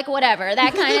you, like whatever,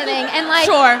 that kind of thing. And like,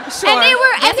 sure. And they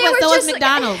were, and they were just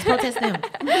McDonald's. Protest them.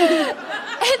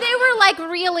 And they were like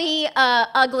really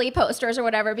ugly posters or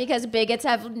whatever because bigots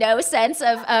have no sense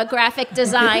of graphic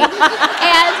design.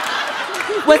 And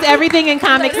was everything in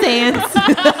Comic Sans?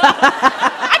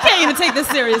 I can't even take this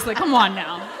seriously. Come on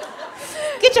now.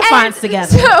 Get your fonts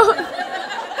together.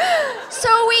 So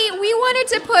we wanted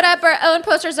to put up our own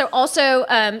posters that also,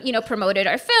 promoted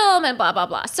our film and blah, blah,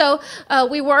 blah. So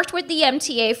we worked with the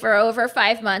MTA for over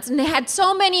 5 months, and they had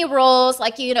so many rules,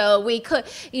 like, we could,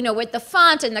 with the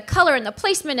font and the color and the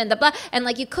placement and the blah, and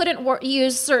like you couldn't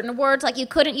use certain words, like you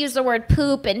couldn't use the word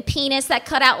poop and penis, that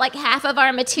cut out like half of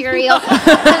our material.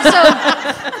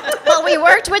 But we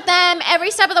worked with them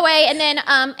every step of the way, and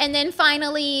then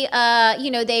finally,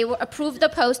 they approved the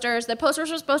posters. The posters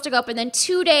were supposed to go up, and then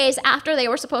 2 days after they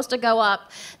were supposed to go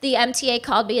up, the MTA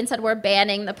called me and said, we're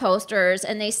banning the posters,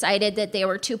 and they cited that they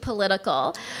were too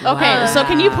political. Okay, so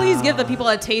can you please give the people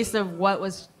a taste of what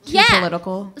was Yeah.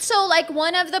 Political. So, like,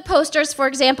 one of the posters, for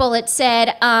example, it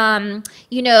said, Muslims,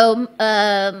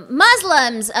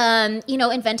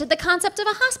 invented the concept of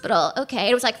a hospital. Okay,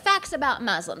 it was like facts about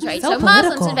Muslims, right? So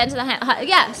Muslims political. invented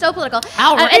so political.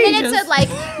 Outrageous. And then it said, like,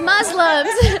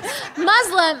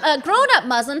 grown-up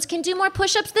Muslims can do more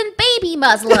push-ups than baby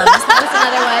Muslims. That was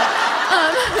another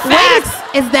one. Facts.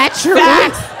 Is that true?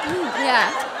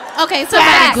 Yeah. Okay, somebody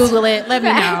Fact. Google it. Let me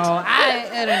Fact. know. I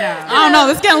don't know. I don't know.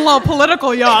 This is getting a little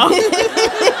political, y'all. The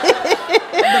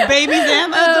babies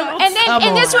and the adults.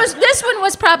 And this one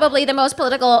was probably the most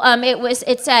political.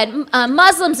 It said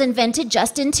Muslims invented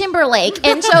Justin Timberlake,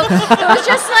 and so it was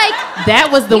just like That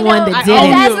was the one that did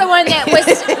it. That's the one that was.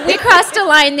 We crossed a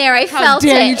line there. I How felt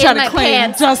dare it you try in to my claim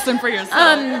pants. Justin for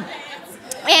yourself?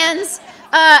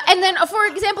 And then, for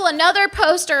example, another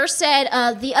poster said,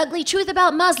 "The ugly truth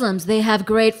about Muslims: they have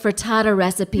great frittata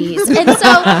recipes." And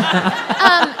so,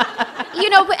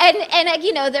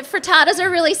 the frittatas are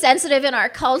really sensitive in our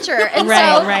culture, and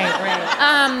Right.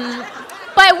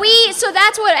 But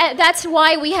that's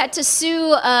why we had to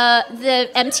sue the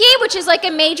MTA, which is like a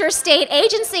major state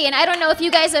agency. And I don't know if you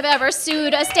guys have ever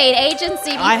sued a state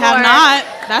agency before. I have not.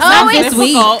 That's Oh, not it's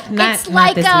difficult. It's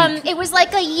like it was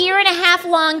like a 1.5 year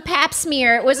long pap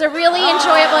smear. It was a really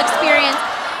enjoyable experience.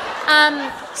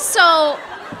 So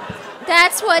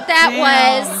that's what that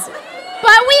was.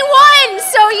 But we won,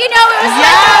 so it was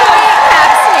like a great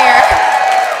pap smear.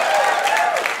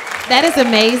 That is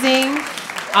amazing.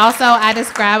 Also, I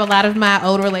describe a lot of my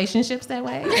old relationships that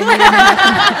way.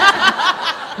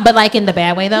 But like in the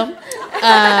bad way, though.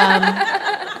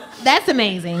 That's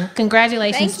amazing.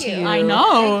 Congratulations Thank to you. you. I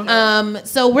know.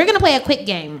 So we're going to play a quick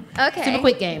game. Okay. Super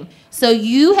quick game. So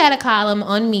you had a column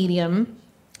on Medium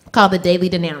called The Daily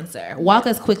Denouncer. Walk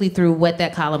us quickly through what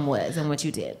that column was and what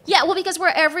you did. Yeah, well, because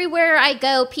everywhere I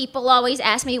go, people always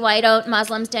ask me, why don't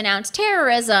Muslims denounce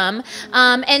terrorism?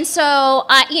 And so,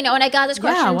 and I got this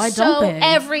question why don't they?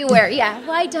 everywhere. Yeah,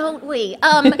 why don't we?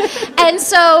 And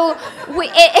so,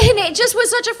 it just was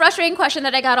such a frustrating question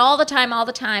that I got all the time.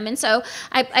 And so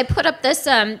I put up this,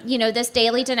 this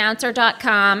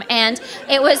dailydenouncer.com, and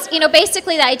it was,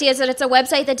 basically the idea is that it's a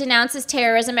website that denounces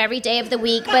terrorism every day of the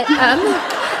week, but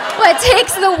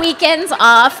takes the weekends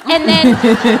off, and then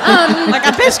Like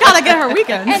a bitch gotta get her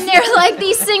weekends. and they're like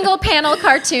these single panel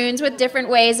cartoons with different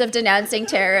ways of denouncing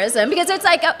terrorism, because it's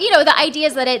like the idea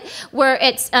is that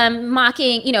it's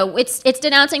mocking, it's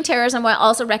denouncing terrorism while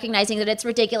also recognizing that it's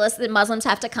ridiculous that Muslims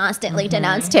have to constantly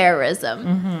denounce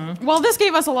terrorism. Well, this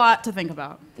gave us a lot to think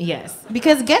about. Yes.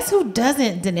 Because guess who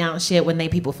doesn't denounce shit when they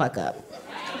people fuck up?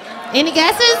 Any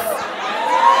guesses?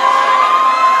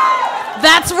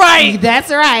 That's right.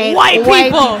 That's right. White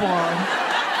people.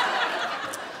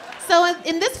 So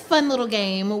in this fun little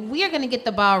game, we are going to get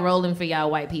the ball rolling for y'all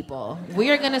white people.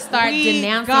 We are going to start We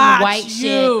denouncing got white you.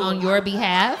 shit on your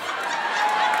behalf.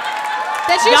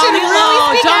 That you Y'all should need a really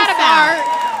little speak out jump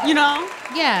about.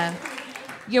 start, Yeah.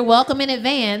 You're welcome in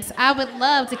advance. I would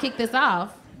love to kick this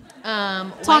off.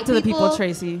 Talk to the people,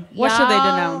 Tracy. What should they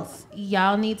denounce?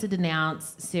 Y'all need to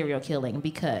denounce serial killing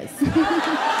because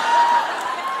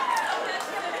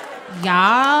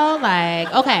y'all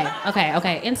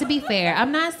okay. And to be fair,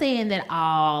 I'm not saying that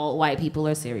all white people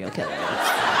are serial killers.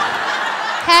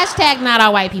 Hashtag not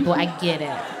all white people. I get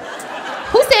it.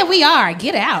 Who said we are?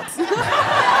 Get out.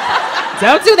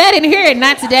 Don't do that in here.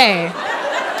 Not today.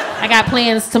 I got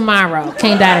plans tomorrow.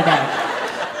 Can't die today.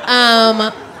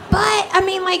 But I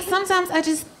mean, like, sometimes I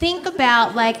just think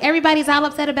about, like, everybody's all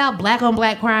upset about black on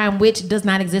black crime, which does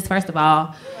not exist, first of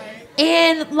all.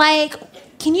 And, like,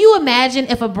 can you imagine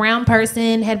if a brown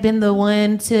person had been the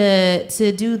one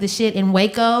to do the shit in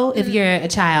Waco? If you're a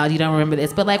child, you don't remember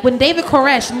this. But, like, when David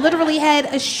Koresh literally had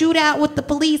a shootout with the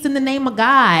police in the name of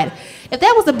God, if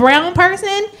that was a brown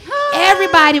person,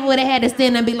 everybody would have had to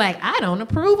stand and be like, I don't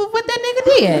approve of what that nigga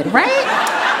did, right?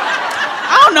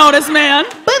 I don't know this man.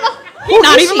 But He's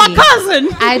not even my cousin.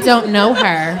 I don't know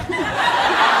her.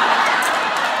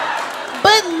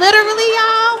 But literally,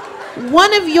 y'all,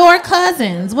 one of your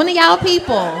cousins, one of y'all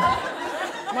people,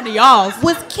 One of y'all's.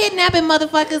 was kidnapping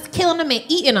motherfuckers, killing them, and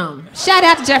eating them. Shout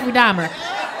out to Jeffrey Dahmer.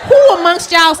 Who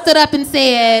amongst y'all stood up and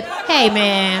said, hey,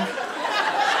 man,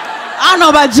 I don't know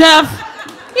about Jeff.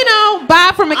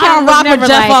 Bob from I accounting don't was rock with never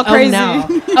Jeff like, all crazy.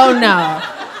 Oh, no.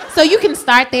 So you can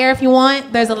start there if you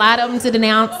want. There's a lot of them to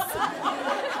denounce.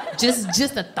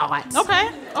 Just a thought. Okay.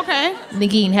 Okay.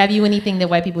 Negin, have you anything that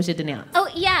white people should denounce? Oh,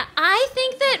 yeah. I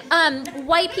think that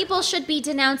white people should be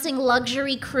denouncing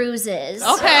luxury cruises.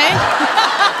 Okay.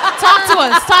 Talk to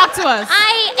us. Talk to us.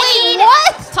 I mean,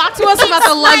 What? Talk to us about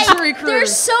the luxury cruise.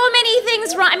 There's so many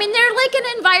things wrong. I mean, they're like an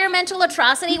environmental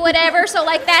atrocity, whatever. So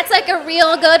like that's like a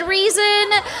real good reason.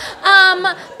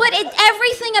 But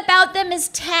everything about them is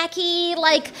tacky.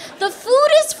 Like the food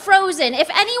is frozen. If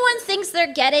anyone thinks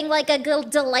they're getting like a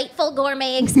delightful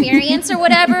gourmet experience or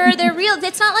whatever, they're real.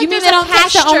 It's not like You mean there's they don't a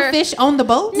catch pasture. their own fish on the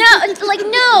boat?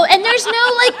 No, and there's no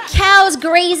like cows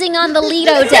grazing on the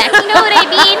Lido deck. You know what I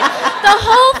mean? The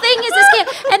whole thing is a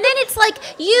scam. And then it's like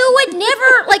you would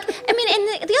never like. I mean,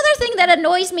 and the other thing that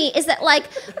annoys me is that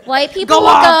like white people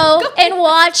will go and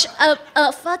watch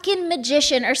a fucking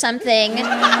magician or something,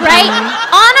 right,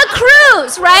 on a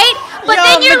cruise, right? But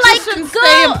then you're like,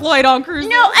 stay employed on cruises.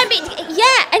 no, I mean,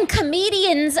 yeah, and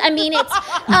comedians. I mean, it's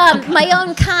my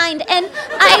own kind, and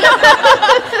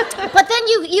But then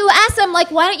you ask them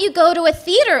like, why don't you go to a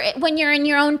theater when you're in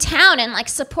your own town and like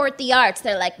support the arts?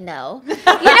 They're like, no. You know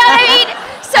what I mean?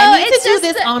 So I need it's to do just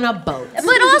this on a boat.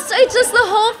 But also, it's just the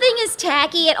whole thing is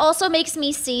tacky. It also makes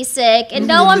me seasick, and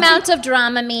no amount of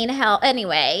drama mean hell.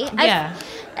 Anyway, Yeah.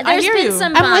 there's hear been you.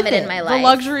 some I'm with vomit it. in my The life.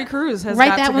 luxury cruise has Write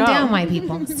got that to one go. down, white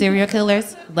people. Serial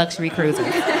killers, luxury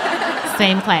cruisers.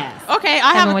 Same class. Okay,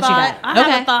 I have Tell me a what thought. you got. I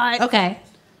have a thought. Okay.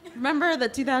 Remember the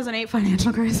 2008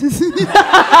 financial crisis?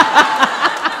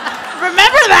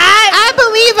 Remember that? I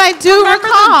believe I do Remember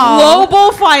recall. the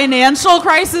global financial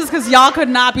crisis because y'all could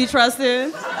not be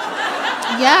trusted?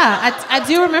 Yeah, I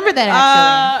do remember that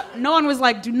actually. No one was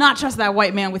like, do not trust that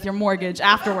white man with your mortgage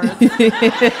afterwards.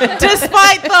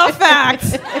 Despite the fact,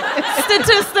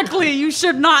 statistically, you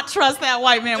should not trust that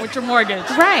white man with your mortgage.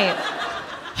 Right.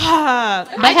 But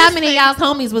But how many of y'all's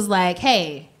homies was like,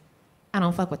 hey, I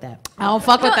don't fuck with that. I don't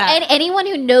fuck with that. And anyone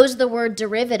who knows the word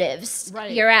derivatives,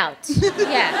 Right. you're out.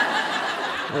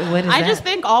 Yeah. What is I that? just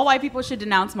think all white people should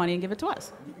denounce money and give it to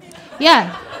us. Yeah.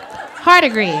 Hard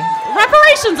agree.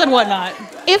 Reparations and whatnot,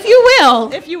 If you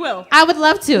will. if you will. I would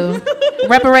love to.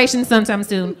 Reparations sometime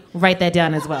soon. Write that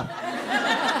down as well.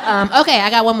 Okay, I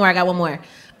got one more.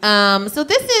 So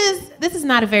this is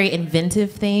not a very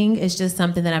inventive thing. It's just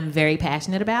something that I'm very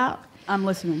passionate about. I'm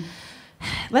listening.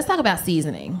 Let's talk about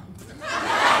seasoning.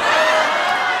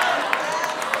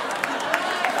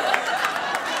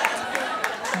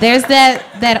 There's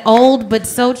that old but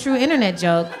so true internet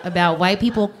joke about white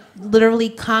people literally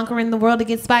conquering the world to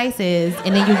get spices,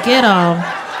 and then you get them,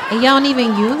 and you don't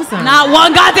even use them. Not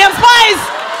one goddamn spice!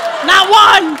 Not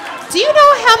one! Do you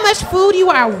know how much food you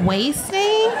are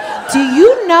wasting? Do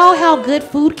you know how good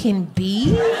food can be?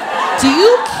 Do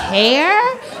you care?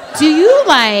 Do you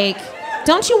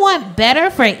don't you want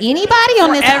better for anybody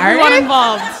on this Everyone earth?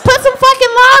 involved. Put some fucking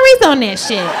lorries on that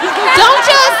shit.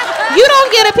 You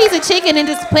don't get a piece of chicken and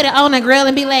just put it on the grill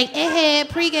and be like,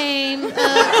 pregame,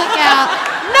 cookout.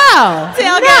 No.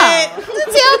 Tailgate. No. It's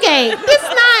a tailgate. This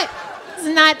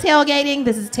is not tailgating.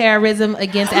 This is terrorism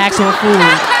against actual food.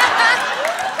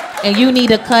 And you need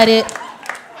to cut it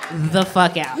the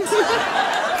fuck out.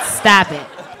 Stop it.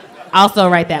 Also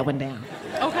write that one down.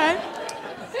 Okay.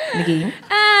 Negin.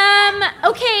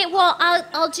 Okay, well,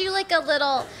 I'll do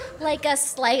a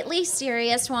slightly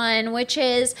serious one, which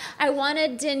is I want to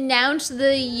denounce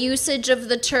the usage of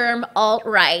the term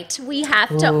alt-right. We have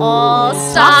to all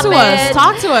stop it.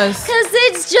 Talk to us. Because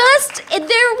it's just,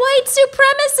 they're white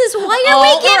supremacists. Why are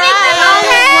we giving them a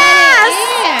pass?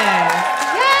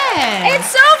 Yeah. It's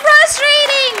so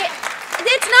frustrating.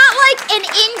 It's not like an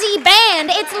indie band.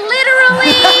 It's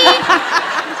literally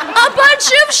a bunch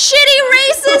of shitty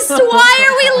racists. Why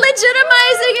are we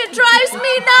legitimizing it? Drives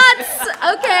me nuts.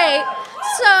 Okay,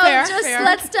 so Fair.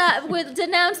 let's stop with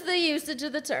denounce the usage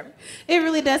of the term. It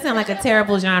really does sound like a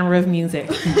terrible genre of music.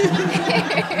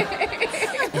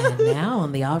 And now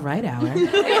on the All Right Hour,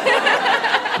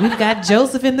 we've got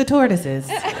Joseph and the Tortoises.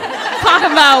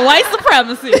 Talking about white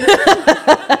supremacy.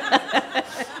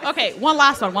 Okay, one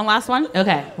last one.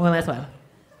 Okay, one last one.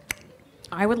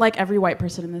 I would like every white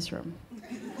person in this room.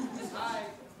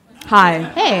 Hi.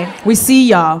 Hey. We see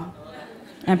y'all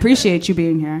and appreciate you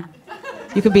being here.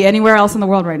 You could be anywhere else in the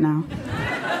world right now.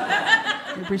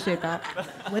 We appreciate that.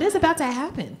 What is about to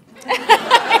happen?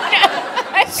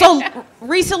 So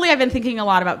recently I've been thinking a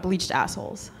lot about bleached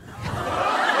assholes.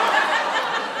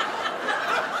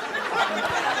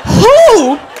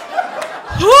 Who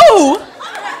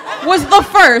was the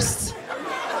first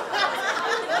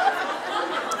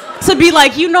to be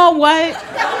like, you know what?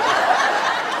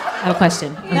 I have a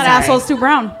question. I'm That sorry. asshole's too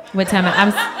brown. What time?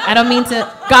 I don't mean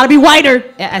to. Gotta be whiter.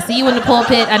 I see you in the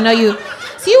pulpit. I know you.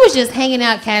 So you was just hanging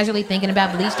out casually thinking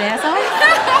about bleached assholes?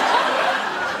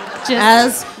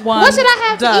 As one What should I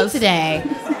have does. to eat today?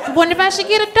 Wonder if I should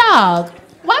get a dog.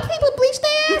 Why people bleach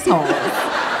their assholes?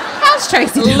 How's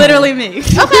Tracy doing? Literally me.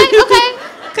 Okay.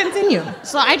 Continue.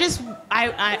 So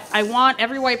I want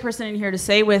every white person in here to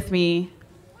say with me,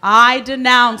 I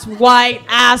denounce white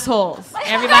assholes.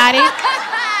 Everybody.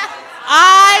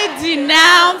 I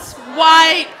denounce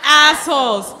white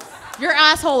assholes. Your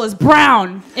asshole is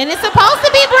brown. And it's supposed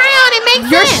to be brown. It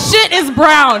makes Your sense. shit is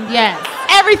brown. Yes.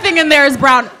 Everything in there is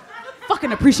brown.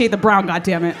 Fucking appreciate the brown,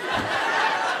 goddammit.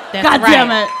 That's God right.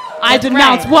 damn it. I That's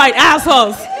denounce right. white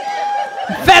assholes.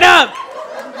 Fed up.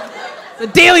 The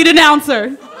Daily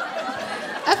Denouncer.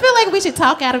 I feel like we should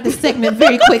talk out of this segment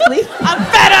very quickly. I'm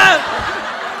fed up.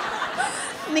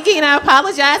 Negin, I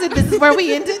apologize if this is where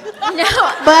we ended. No,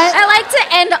 But- I like to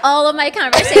end all of my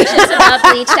conversations about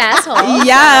bleached assholes. I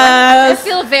Yes.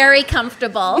 feel very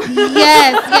comfortable.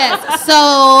 Yes.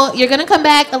 So you're gonna come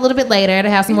back a little bit later to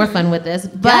have some more fun with us.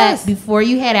 But Yes. before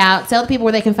you head out, tell the people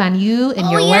where they can find you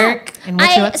and your work and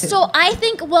what you're up to. So I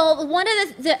think, well, one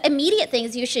of the immediate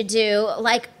things you should do,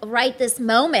 like right this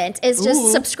moment, is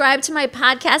just subscribe to my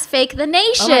podcast, Fake the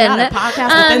Nation. Oh my God, a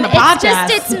podcast within the podcast.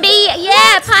 It's me.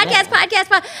 Yeah, podcast.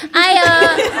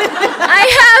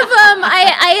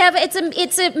 I have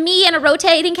it's a me and a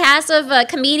rotating cast of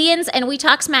comedians, and we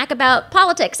talk smack about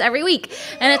politics every week,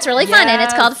 and it's really fun. And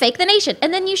it's called Fake the Nation.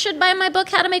 And then you should buy my book,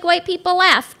 How to Make White People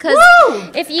Laugh, because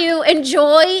if you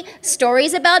enjoy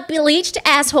stories about bleached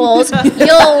assholes,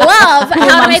 you'll love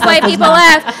How to Make White People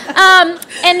Laugh.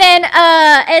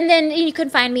 And then you can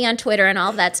find me on Twitter and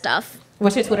all of that stuff.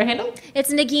 What's your Twitter handle?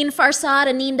 It's Negin Farsad,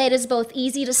 a name that is both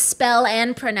easy to spell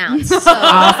and pronounce. So.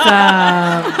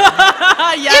 Awesome.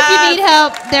 Yes. If you need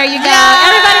help, there you go. Yes.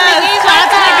 Everybody, Negin Shout out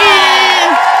to Farsad. Negin.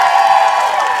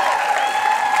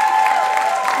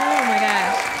 Oh my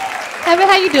gosh. Heben,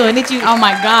 how you doing? Oh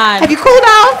my God. Have you cooled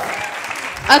off?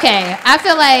 Okay, I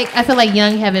feel like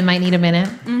young Heben might need a minute.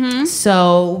 Mm-hmm.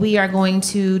 So we are going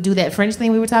to do that French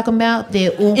thing we were talking about. The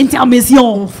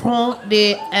Intermission.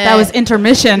 that That was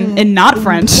intermission and not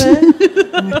French.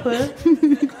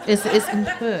 It's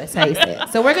how you say it.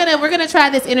 So we're gonna try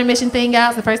this intermission thing out.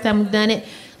 It's the first time we've done it.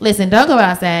 Listen, don't go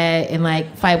outside and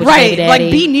like fight with your Right, baby like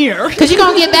daddy. be near. Because you're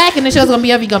gonna get back and the show's gonna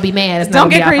be over. You're gonna be mad. It's not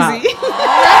Don't gonna get be our crazy. fault.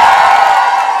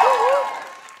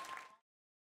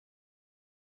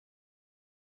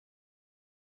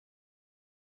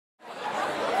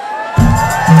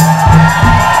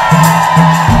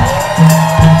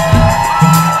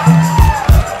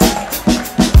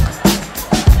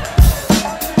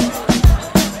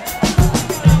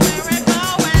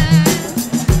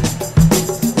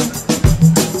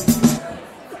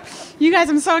 You guys,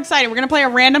 I'm so excited. We're going to play a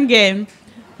random game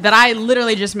that I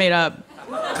literally just made up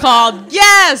called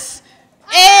Guess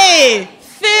a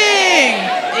Thing.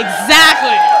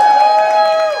 Exactly.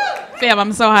 Fam,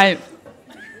 I'm so hyped.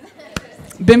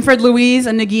 Bimford Louise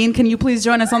and Negin, can you please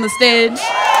join us on the stage?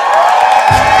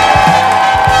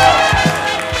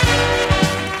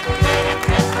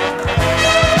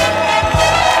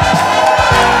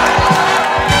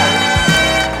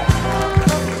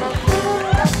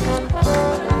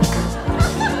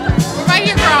 You're right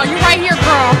here, girl. You're right here,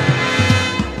 girl.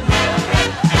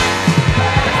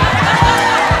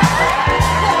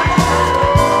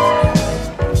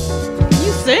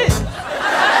 You sit.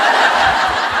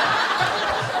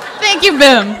 Thank you,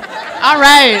 Bim. All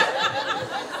right.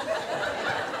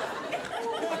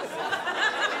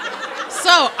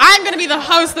 So I'm going to be the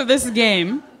host of this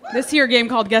game. This here game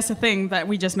called Guess a Thing that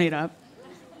we just made up.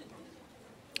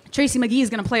 Tracy McGee is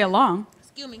going to play along.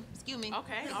 Excuse me.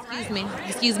 Okay, all right.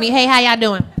 Excuse me. Hey, how y'all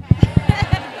doing?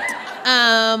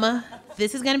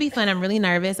 This is gonna be fun. I'm really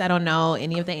nervous. I don't know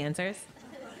any of the answers.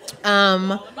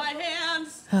 My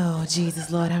hands. Oh, Jesus,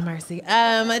 Lord have mercy.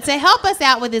 To help us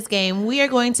out with this game, we are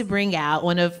going to bring out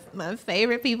one of my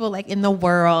favorite people like in the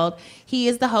world. He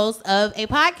is the host of a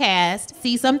podcast,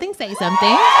 See Something, Say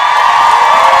Something.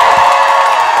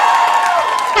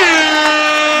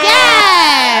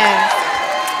 Yes!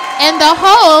 And the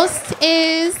host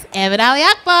is Ahmed Ali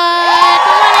Akbar.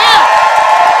 Come on out.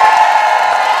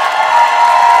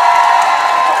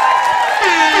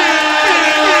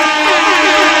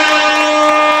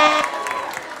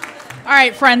 All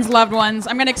right, friends, loved ones,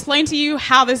 I'm going to explain to you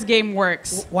how this game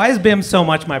works. Why is Bim so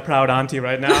much my proud auntie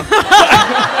right now?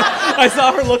 I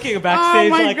saw her looking backstage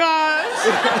like, gosh.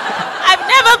 I've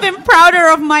never been prouder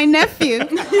of my nephew. Look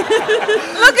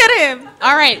at him.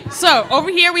 All right, so over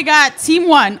here we got team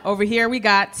 1. Over here we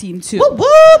got team 2. Whoop,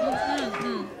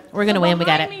 whoop. We're going to win. We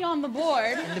got Behind it. me on the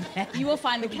board, you will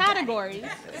find the categories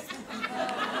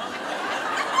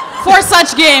for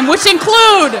such game, which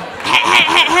include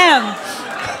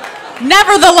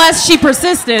Nevertheless, she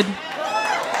persisted.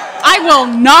 I will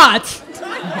not.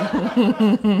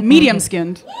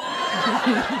 Medium-skinned.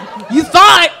 You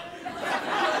thought.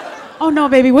 Oh no,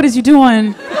 baby, what is you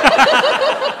doing?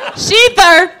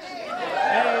 Sheether.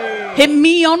 Hit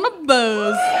me on the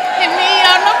buzz. Hit me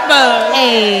on the buzz.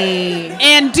 Hey.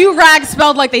 And do-rag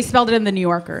spelled like they spelled it in the New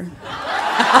Yorker.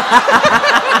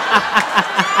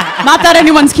 Not that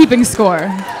anyone's keeping score.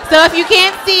 So if you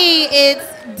can't see, it's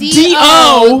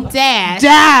D-O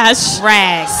dash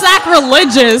rag.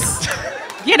 Sacrilegious.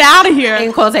 Get out of here.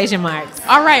 in quotation marks.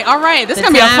 All right. This is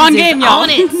going to be a fun game, y'all.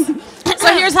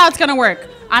 So here's how it's going to work.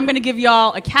 I'm going to give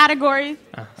y'all a category,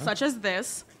 such as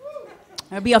this.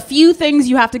 There'll be a few things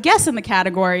you have to guess in the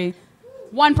category.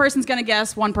 One person's going to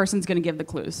guess, one person's going to give the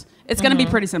clues. It's going to be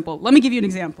pretty simple. Let me give you an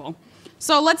example.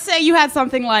 So let's say you had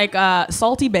something like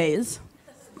salty bays.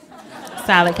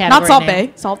 Solid category. Not salt name.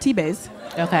 bay, salty bays.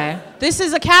 Okay. This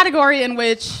is a category in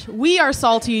which we are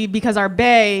salty because our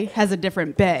bay has a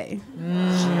different bay.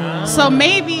 So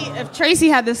maybe if Tracy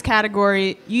had this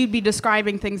category, you'd be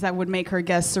describing things that would make her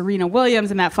guess Serena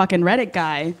Williams and that fucking Reddit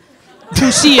guy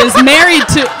who she is married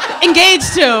to,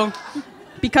 engaged to,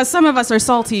 because some of us are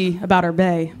salty about our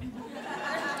bay.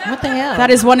 What the hell?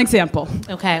 That is one example.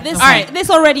 Okay. This, All right. this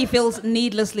already feels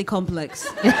needlessly complex.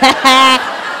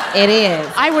 It is.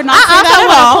 I would not say also that at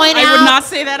wanna all. point I out- would not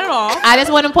say that at all. I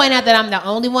just want to point out that I'm the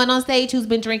only one on stage who's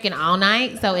been drinking all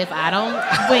night. So if I don't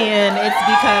win, it's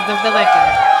because of the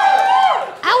liquor.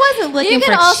 I wasn't looking for You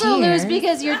can also cheers. lose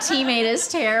because your teammate is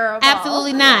terrible.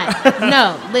 Absolutely not.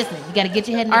 No, listen, you got to get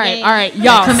your head in the game. All right,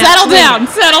 y'all, Come out settle swinging. down,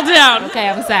 settle down. Okay,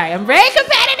 I'm sorry. I'm very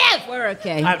competitive. We're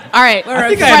okay. All right, I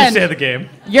think I friend, understand the game.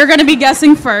 you're going to be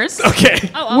guessing first. Okay.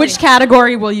 Which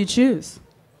category will you choose?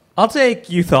 I'll take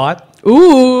you thought.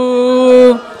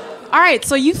 Ooh. All right,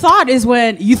 so you thought is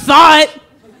when you thought,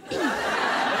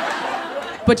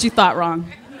 but you thought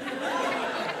wrong.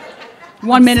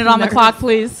 1 minute on the clock,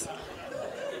 please.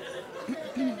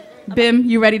 Bim,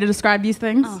 you ready to describe these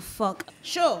things? Oh, fuck.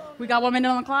 Sure. We got 1 minute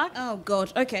on the clock? Oh,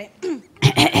 God. Okay.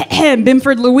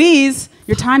 Bimford Louise,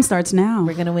 your time starts now.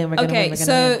 We're going to win. We're going to win. Okay, We're gonna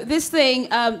so win. this thing,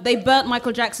 they burnt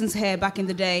Michael Jackson's hair back in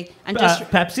the day. And just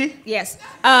Pepsi? Yes.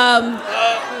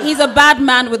 He's a bad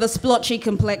man with a splotchy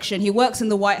complexion. He works in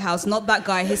the White House, not that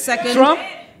guy. His second... Trump?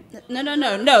 No.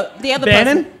 The other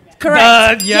Bannon? person.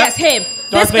 Correct. Yeah. Yes, him.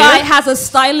 Darth This guy Vader? has a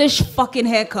stylish fucking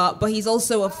haircut, but he's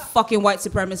also a fucking white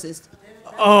supremacist.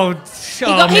 Oh, He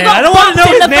got man. I don't want to bumped know in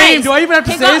his the name. face. Do I even have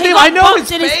to He say got- his he name? got I know bumped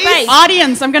his in his face. face.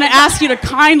 Audience, I'm going to ask you to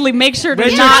kindly make sure to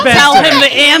Richard not tell Spencer. him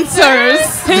the answers.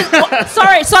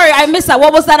 Sorry, I missed that.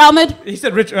 What was that, Ahmed? He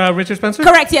said Richard Spencer?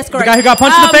 Correct, yes, correct. The guy who got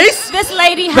punched in the face? This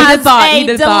lady he has thought, he a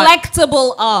did thought.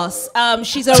 delectable ass.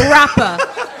 She's a rapper.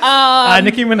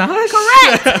 Nicki Minaj?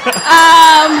 Correct.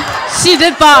 She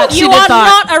did thought. She You did are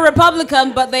thought. not a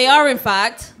Republican, but they are, in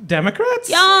fact. Democrats?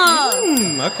 Yeah.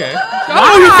 Okay.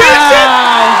 Oh, you finished it?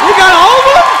 We got all of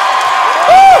them?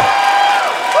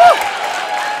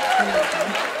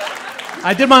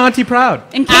 I did my auntie proud.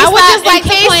 In case, I would just like in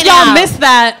to case point y'all out- missed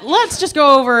that, let's just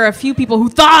go over a few people who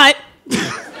thought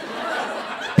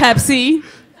Pepsi,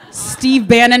 Steve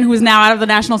Bannon, who is now out of the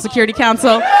National Security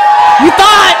Council. You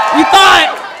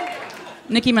thought.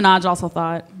 Nicki Minaj also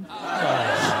thought.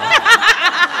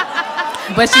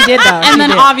 But she did, though. And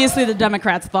then obviously the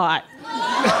Democrats thought.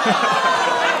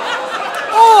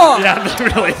 Yeah, they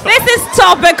really thought. This is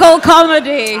topical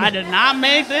comedy. I did not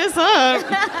make this up.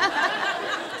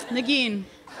 Negin.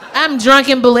 I'm drunk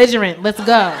and belligerent. Let's go.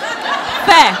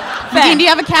 Fair. Negin, do you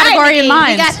have a category in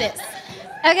mind? We got this.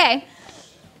 Okay.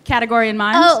 Category in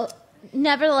mind? Oh,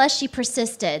 nevertheless, she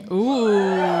persisted. Ooh.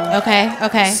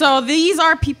 Okay. So these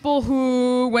are people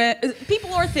who went,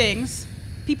 people or things,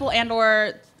 people and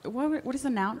or, what is the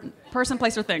noun? Person,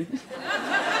 place, or thing. You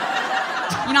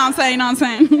know what I'm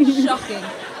saying? Shocking.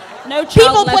 No child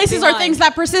People, left places, or behind. things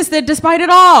that persisted despite it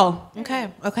all.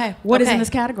 Okay. What is in this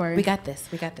category? We got this.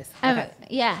 Okay.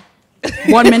 Yeah.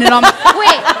 1 minute on the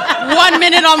Wait. 1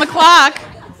 minute on the clock.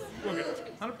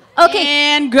 Okay.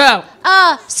 And go.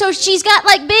 So she's got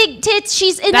like big tits.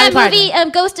 She's in Dolly that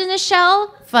movie, Ghost in the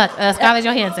Shell. Fuck. Scarlett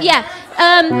Johansson. Yeah.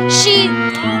 She.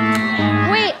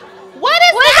 Wait. What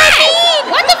is that?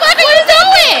 What the fuck are you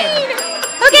doing?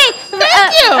 Okay.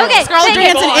 you. Okay, Scarlett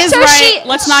thank you. Johansson is So right.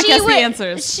 Let's not guess the wa-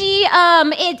 answers. She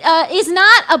is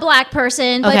not a black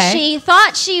person, but Okay. she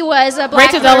thought she was a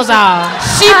black Rachel person. Dolezal.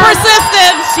 She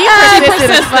persisted. She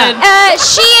persisted.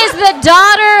 She is the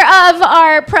daughter of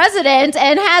our president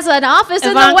and has an office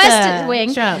in the Ivanka West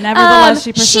Wing. Trump. Nevertheless,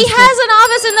 she persisted. She has an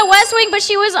office in the West Wing, but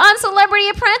she was on Celebrity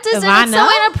Apprentice, and it's so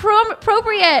Ivana?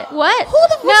 inappropriate. What? Who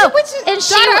the which and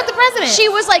daughter of the president? She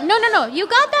was like, no, you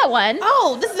got that one.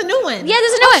 Oh, this is a new one. Yeah,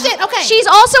 this is a new one. Shit, okay. She's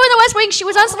also in the West Wing. She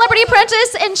was on Celebrity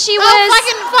Apprentice, and she was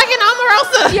fucking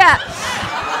Omarosa. yeah.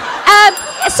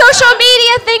 A social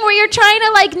media thing where you're trying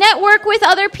to like network with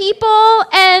other people,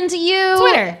 and you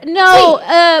Twitter. No,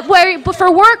 but for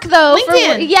work though.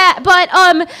 LinkedIn. But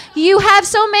you have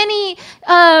so many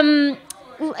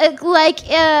Contacts,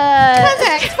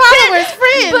 followers,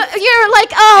 friends. But you're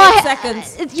like, 8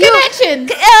 seconds.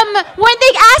 Connections. When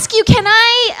they ask you, can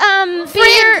I be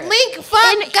your link,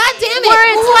 fuck, God damn it. where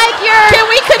it's like you're Can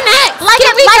we connect? like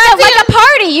a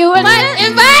party, you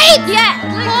Invite? yeah.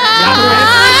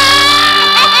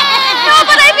 No,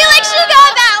 but I feel like she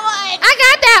got that one. I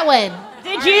got that one.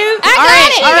 Did you? I got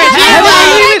it. all right.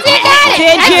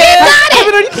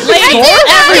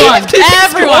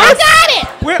 Everyone. I got it.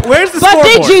 Where's the But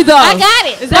scoreboard? did you though? I got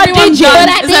it. Is everyone you? done? But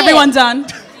I Is did. everyone done?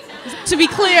 To be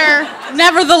clear,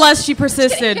 nevertheless, she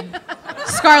persisted.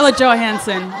 Scarlett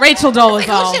Johansson, Rachel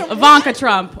Dolezal, Ivanka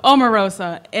Trump,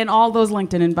 Omarosa, and all those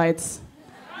LinkedIn invites.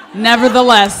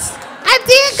 Nevertheless, I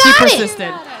did she got it.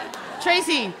 persisted.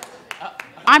 Tracy,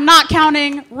 I'm not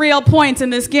counting real points in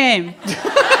this game.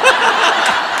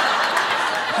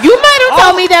 You might have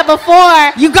told me that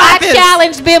before. You got I this.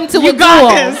 challenged Bim to a You got duel.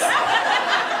 this.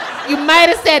 You might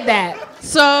have said that.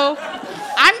 So,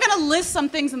 I'm gonna list some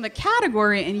things in the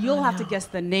category, and you'll have to guess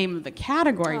the name of the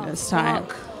category this time.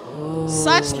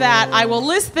 Such that I will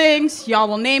list things, y'all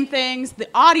will name things, the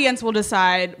audience will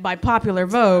decide by popular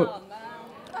vote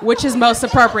which is most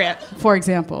appropriate. For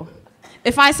example,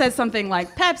 if I said something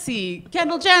like Pepsi,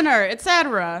 Kendall Jenner,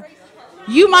 etc.,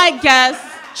 you might guess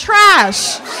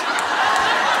trash,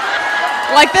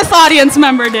 like this audience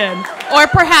member did, or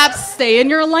perhaps stay in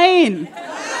your lane,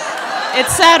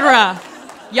 etc.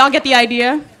 Y'all get the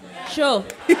idea? Sure.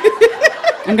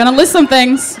 I'm gonna list some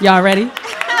things. Y'all ready?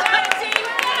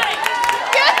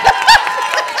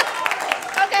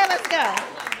 Okay, let's go.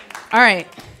 All right.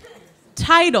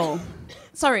 Title.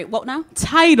 Sorry, what now?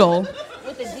 Title.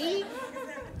 With the D?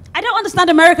 I don't understand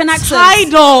American accents.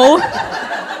 Title.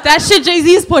 That shit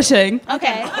Jay-Z's pushing.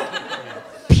 Okay.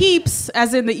 Peeps,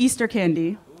 as in the Easter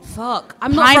candy. Fuck.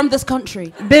 I'm not from this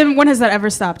country. Bim, when has that ever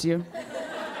stopped you?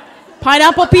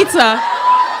 Pineapple pizza.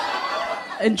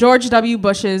 And George W.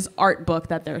 Bush's art book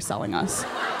that they're selling us.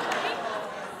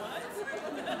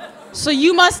 So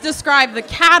you must describe the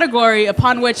category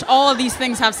upon which all of these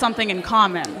things have something in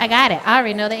common. I got it. I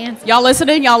already know the answer. Y'all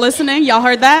listening? Y'all listening? Y'all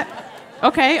heard that?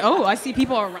 Okay. Oh, I see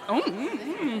people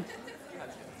around.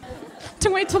 To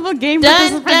wait till the game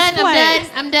Done, participants play.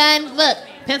 I'm done. Look,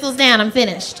 pencils down. I'm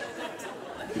finished.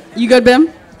 You good,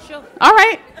 Bim? Sure. All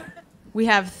right. We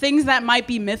have things that might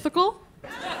be mythical.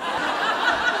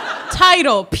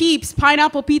 Title, Peeps,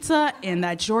 Pineapple Pizza, and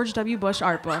that George W. Bush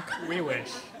art book. We wish.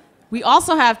 We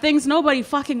also have things nobody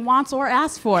fucking wants or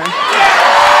asks for.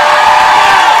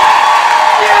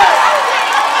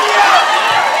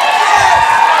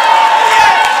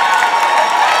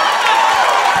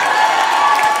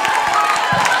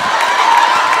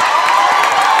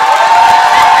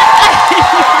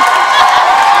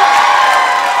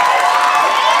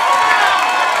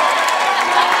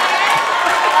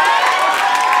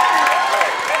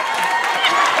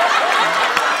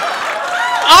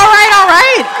 All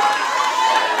right.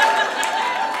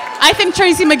 I think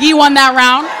Tracy McGee won that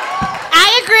round.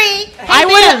 I agree. Hey, I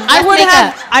Bim, let's make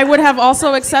up. would have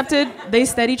also accepted They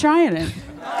Steady Trying It.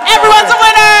 Everyone's a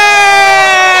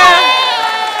winner!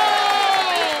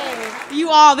 You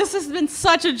all, this has been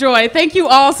such a joy. Thank you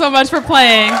all so much for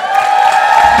playing.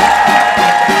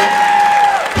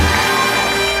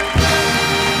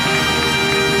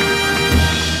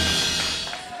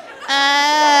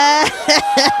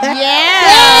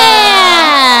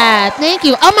 Yeah. Thank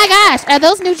you. Oh my gosh, are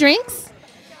those new drinks?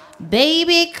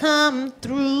 Baby, come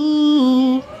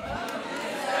through.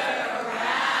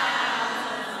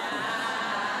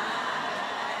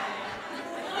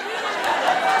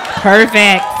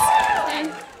 Perfect.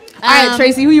 All right,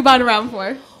 Tracy, who you buying around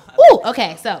for? Ooh,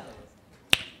 okay, so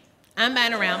I'm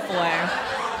buying around for.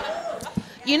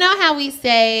 You know how we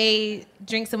say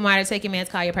drink some water, take your man's,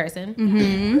 call your person?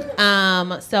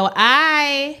 Mm-hmm. So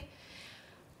I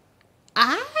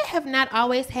have not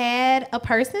always had a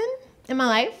person in my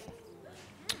life.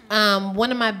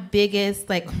 One of my biggest,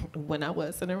 like when I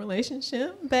was in a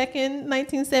relationship back in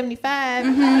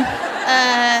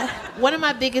 1975, one of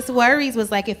my biggest worries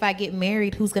was like, if I get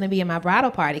married, who's gonna be in my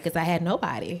bridal party? Because I had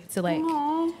nobody to like.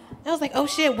 Aww. I was like, oh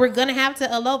shit, we're gonna have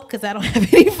to elope because I don't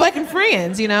have any fucking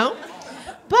friends, you know?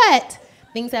 But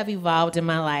things have evolved in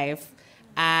my life.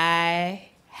 I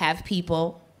have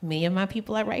people. Me and my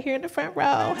people are right here in the front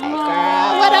row. Hey girl,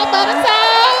 what up,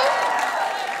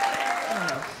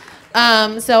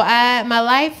 So my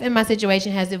life and my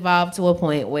situation has evolved to a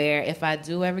point where if I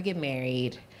do ever get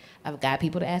married, I've got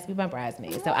people to ask me my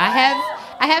bridesmaids. So I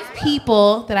have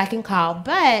people that I can call,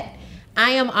 but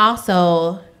I am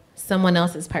also someone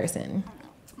else's person.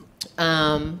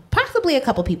 Possibly a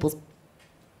couple people's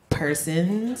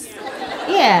persons.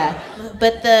 Yeah.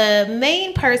 But the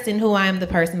main person who I am the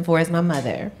person for is my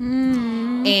mother.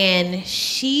 And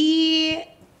she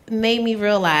made me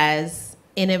realize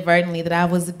inadvertently that I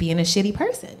was being a shitty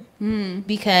person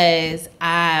because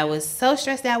I was so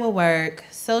stressed out with work,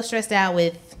 so stressed out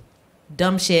with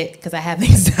dumb shit because I have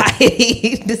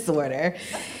anxiety disorder,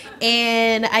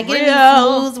 and I get in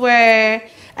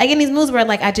these moods where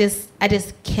like I just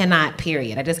cannot,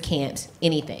 period. I just can't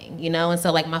anything, you know. And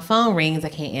so like my phone rings, I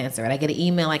can't answer it. I get an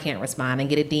email, I can't respond. I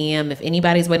get a DM. If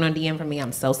anybody's waiting on DM from me,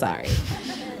 I'm so sorry.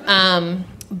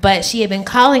 But she had been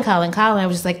calling. I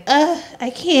was just like,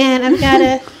 I can't.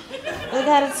 I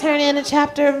gotta turn in a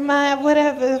chapter of my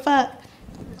whatever the fuck.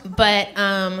 But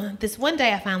this one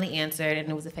day I finally answered, and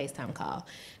it was a FaceTime call.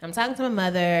 I'm talking to my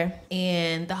mother,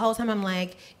 and the whole time I'm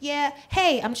like, yeah,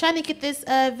 hey, I'm trying to get this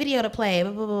video to play,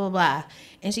 blah, blah, blah, blah.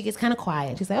 And she gets kind of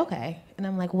quiet. She's like, okay. And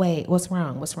I'm like, wait, what's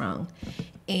wrong?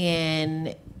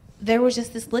 And there was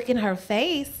just this look in her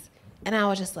face, and I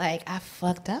was just like, I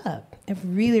fucked up. I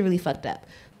really, really fucked up.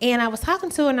 And I was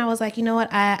talking to her, and I was like, you know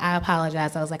what? I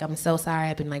apologize. I was like, I'm so sorry.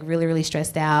 I've been like really, really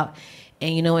stressed out.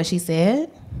 And you know what she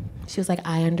said? She was like,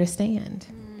 I understand.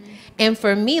 And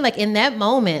for me, like in that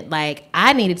moment, like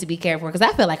I needed to be careful because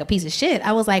I felt like a piece of shit.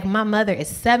 I was like, my mother is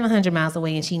 700 miles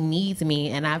away and she needs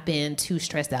me, and I've been too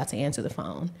stressed out to answer the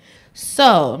phone.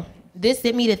 So this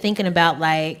sent me to thinking about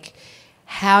like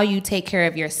how you take care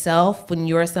of yourself when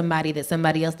you're somebody that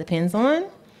somebody else depends on.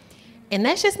 And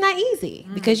that's just not easy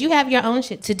because you have your own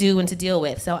shit to do and to deal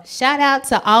with. So shout out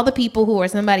to all the people who are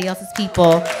somebody else's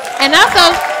people. And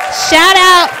also shout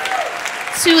out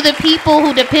to the people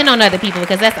who depend on other people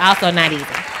because that's also not easy.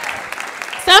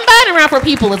 So I'm buying around for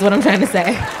people is what I'm trying to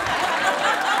say.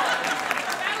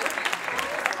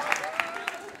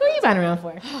 Who are you buying around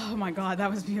for? Oh my God,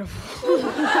 that was beautiful.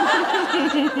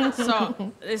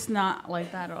 So it's not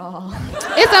like that at all.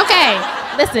 It's okay.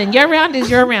 Listen, your round is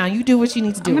your round. You do what you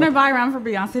need to do. I'm gonna buy around for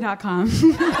Beyonce.com.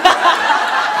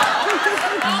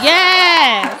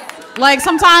 Yes. Like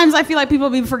sometimes I feel like people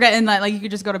be forgetting that like you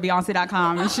could just go to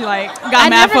Beyonce.com and she like got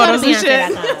mad photos and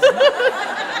shit.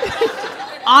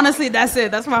 Honestly, that's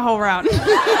it. That's my whole round. No,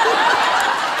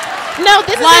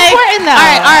 this is important though.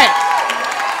 All right.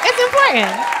 It's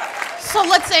important. So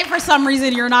let's say for some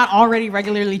reason you're not already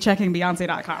regularly checking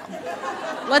Beyonce.com.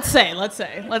 Let's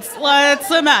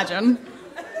imagine.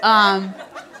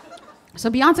 So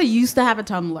Beyonce used to have a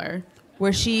Tumblr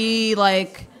where she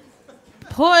like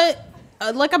put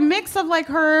like a mix of like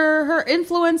her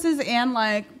influences and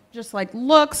like just like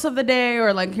looks of the day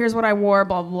or like here's what I wore,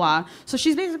 blah, blah, blah. So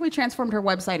she's basically transformed her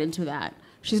website into that.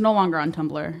 She's no longer on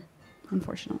Tumblr,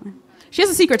 unfortunately. She has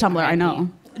a secret Tumblr, I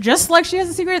know. Just like she has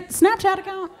a secret Snapchat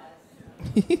account.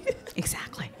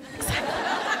 Exactly.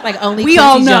 Like only we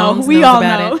all know. Jones we knows all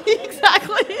about know. It.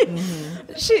 Exactly.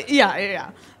 Mm-hmm.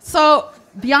 Yeah. So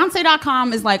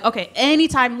Beyonce.com is like, okay,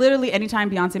 literally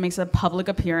anytime Beyonce makes a public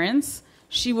appearance,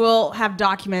 she will have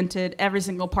documented every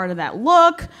single part of that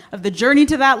look, of the journey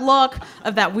to that look,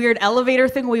 of that weird elevator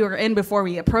thing we were in before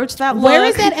we approached that look. Where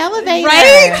is that elevator?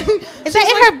 Right? Is that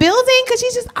in her building? Because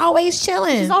she's just always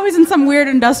chilling. She's always in some weird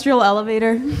industrial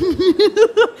elevator.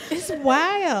 It's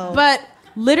wild. But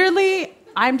literally,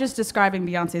 I'm just describing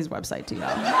Beyonce's website to y'all.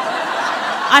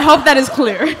 I hope that is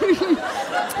clear.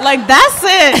 Like, that's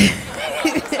it.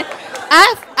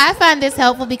 I find this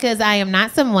helpful because I am not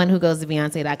someone who goes to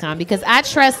Beyonce.com because I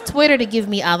trust Twitter to give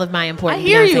me all of my important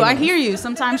Beyonce I hear you.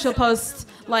 Sometimes she'll post,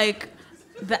 like,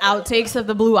 the outtakes of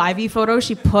the Blue Ivy photo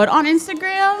she put on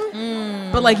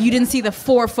Instagram. But, like, you didn't see the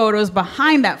 4 photos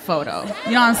behind that photo.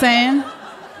 You know what I'm saying?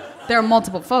 There are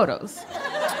multiple photos.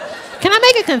 Can I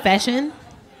make a confession?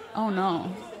 Oh,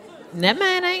 no. Never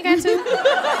mind, I ain't got to.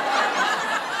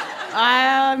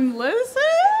 I'm listening.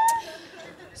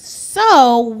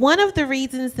 So one of the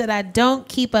reasons that I don't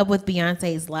keep up with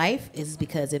Beyonce's life is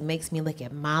because it makes me look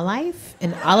at my life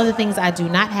and all of the things I do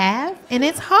not have, and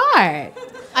it's hard.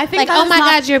 I think like, oh my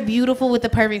God, you're beautiful with the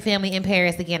perfect family in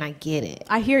Paris again. I get it.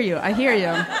 I hear you. I hear you.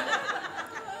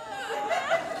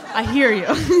 I hear you.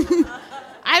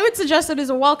 I would suggest it as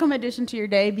a welcome addition to your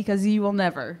day because you will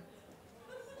never.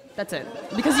 That's it.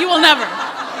 Because you will never.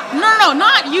 No,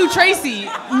 not you, Tracy.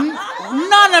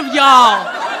 None of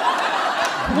y'all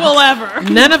will ever.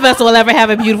 None of us will ever have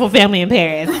a beautiful family in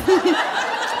Paris.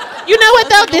 You know what,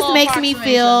 though? This makes me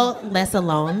feel less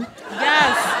alone.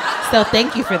 Yes. So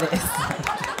thank you for this.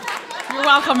 You're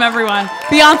welcome, everyone.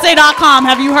 Beyonce.com.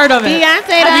 Have you heard of it?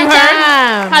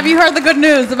 Beyonce.com. Have you heard the good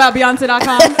news about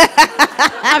Beyonce.com?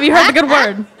 Have you heard the good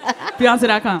word?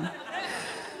 Beyonce.com.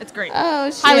 It's great. Oh,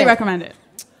 shit. Highly recommend it.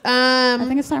 I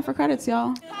think it's time for credits,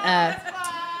 y'all.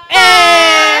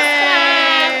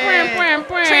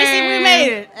 Tracy, we made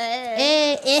it.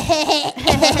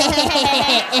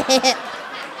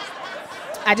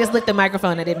 I just licked the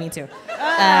microphone. I didn't mean to.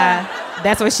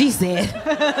 That's what she said.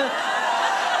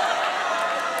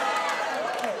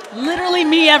 Literally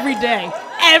me every day.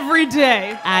 Every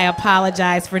day. I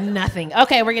apologize for nothing.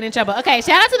 Okay, we're getting in trouble. Okay,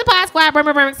 shout out to the Pod Squad,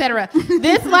 etc.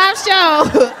 This live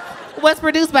show was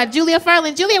produced by Julia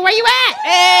Furlan. Julia, where you at?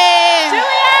 Hey! Julia!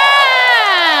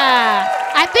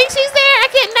 I think she's there. I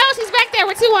can't know. She's back there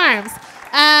with two arms.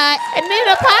 And then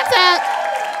the Pod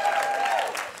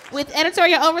with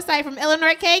editorial oversight from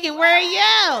Eleanor Kagan. Where are you?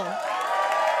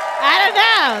 I don't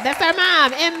know. That's our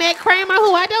mom. And Meg Kramer,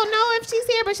 who I don't know if she's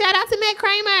here, but shout out to Meg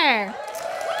Kramer.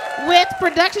 With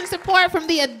production support from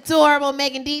the adorable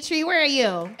Megan Dietrich. Where are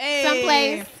you? Hey.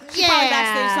 Someplace? She's probably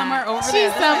backstage somewhere over there.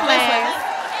 She's someplace.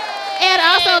 And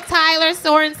also Tyler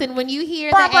Sorensen. When you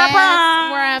hear the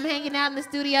ads where I'm hanging out in the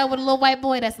studio with a little white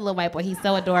boy, that's a little white boy. He's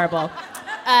so adorable.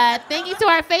 Thank you to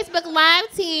our Facebook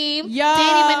Live team. Yo.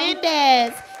 Danny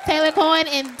Menendez, Taylor Cohen,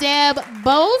 and Deb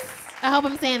Bose. I hope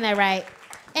I'm saying that right.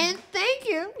 And thank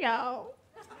you, y'all.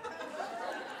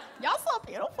 Y'all so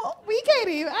beautiful. We can't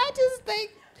even. I just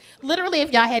think. Literally,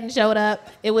 if y'all hadn't showed up,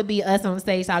 it would be us on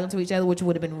stage talking to each other, which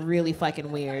would have been really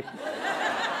fucking weird.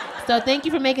 So thank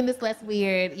you for making this less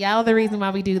weird. Y'all are the reason why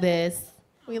we do this.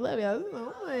 We love y'all so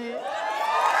much.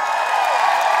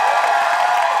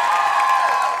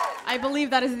 I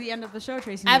believe that is the end of the show,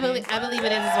 Tracy. I believe it is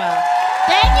as well.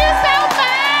 Thank you so much.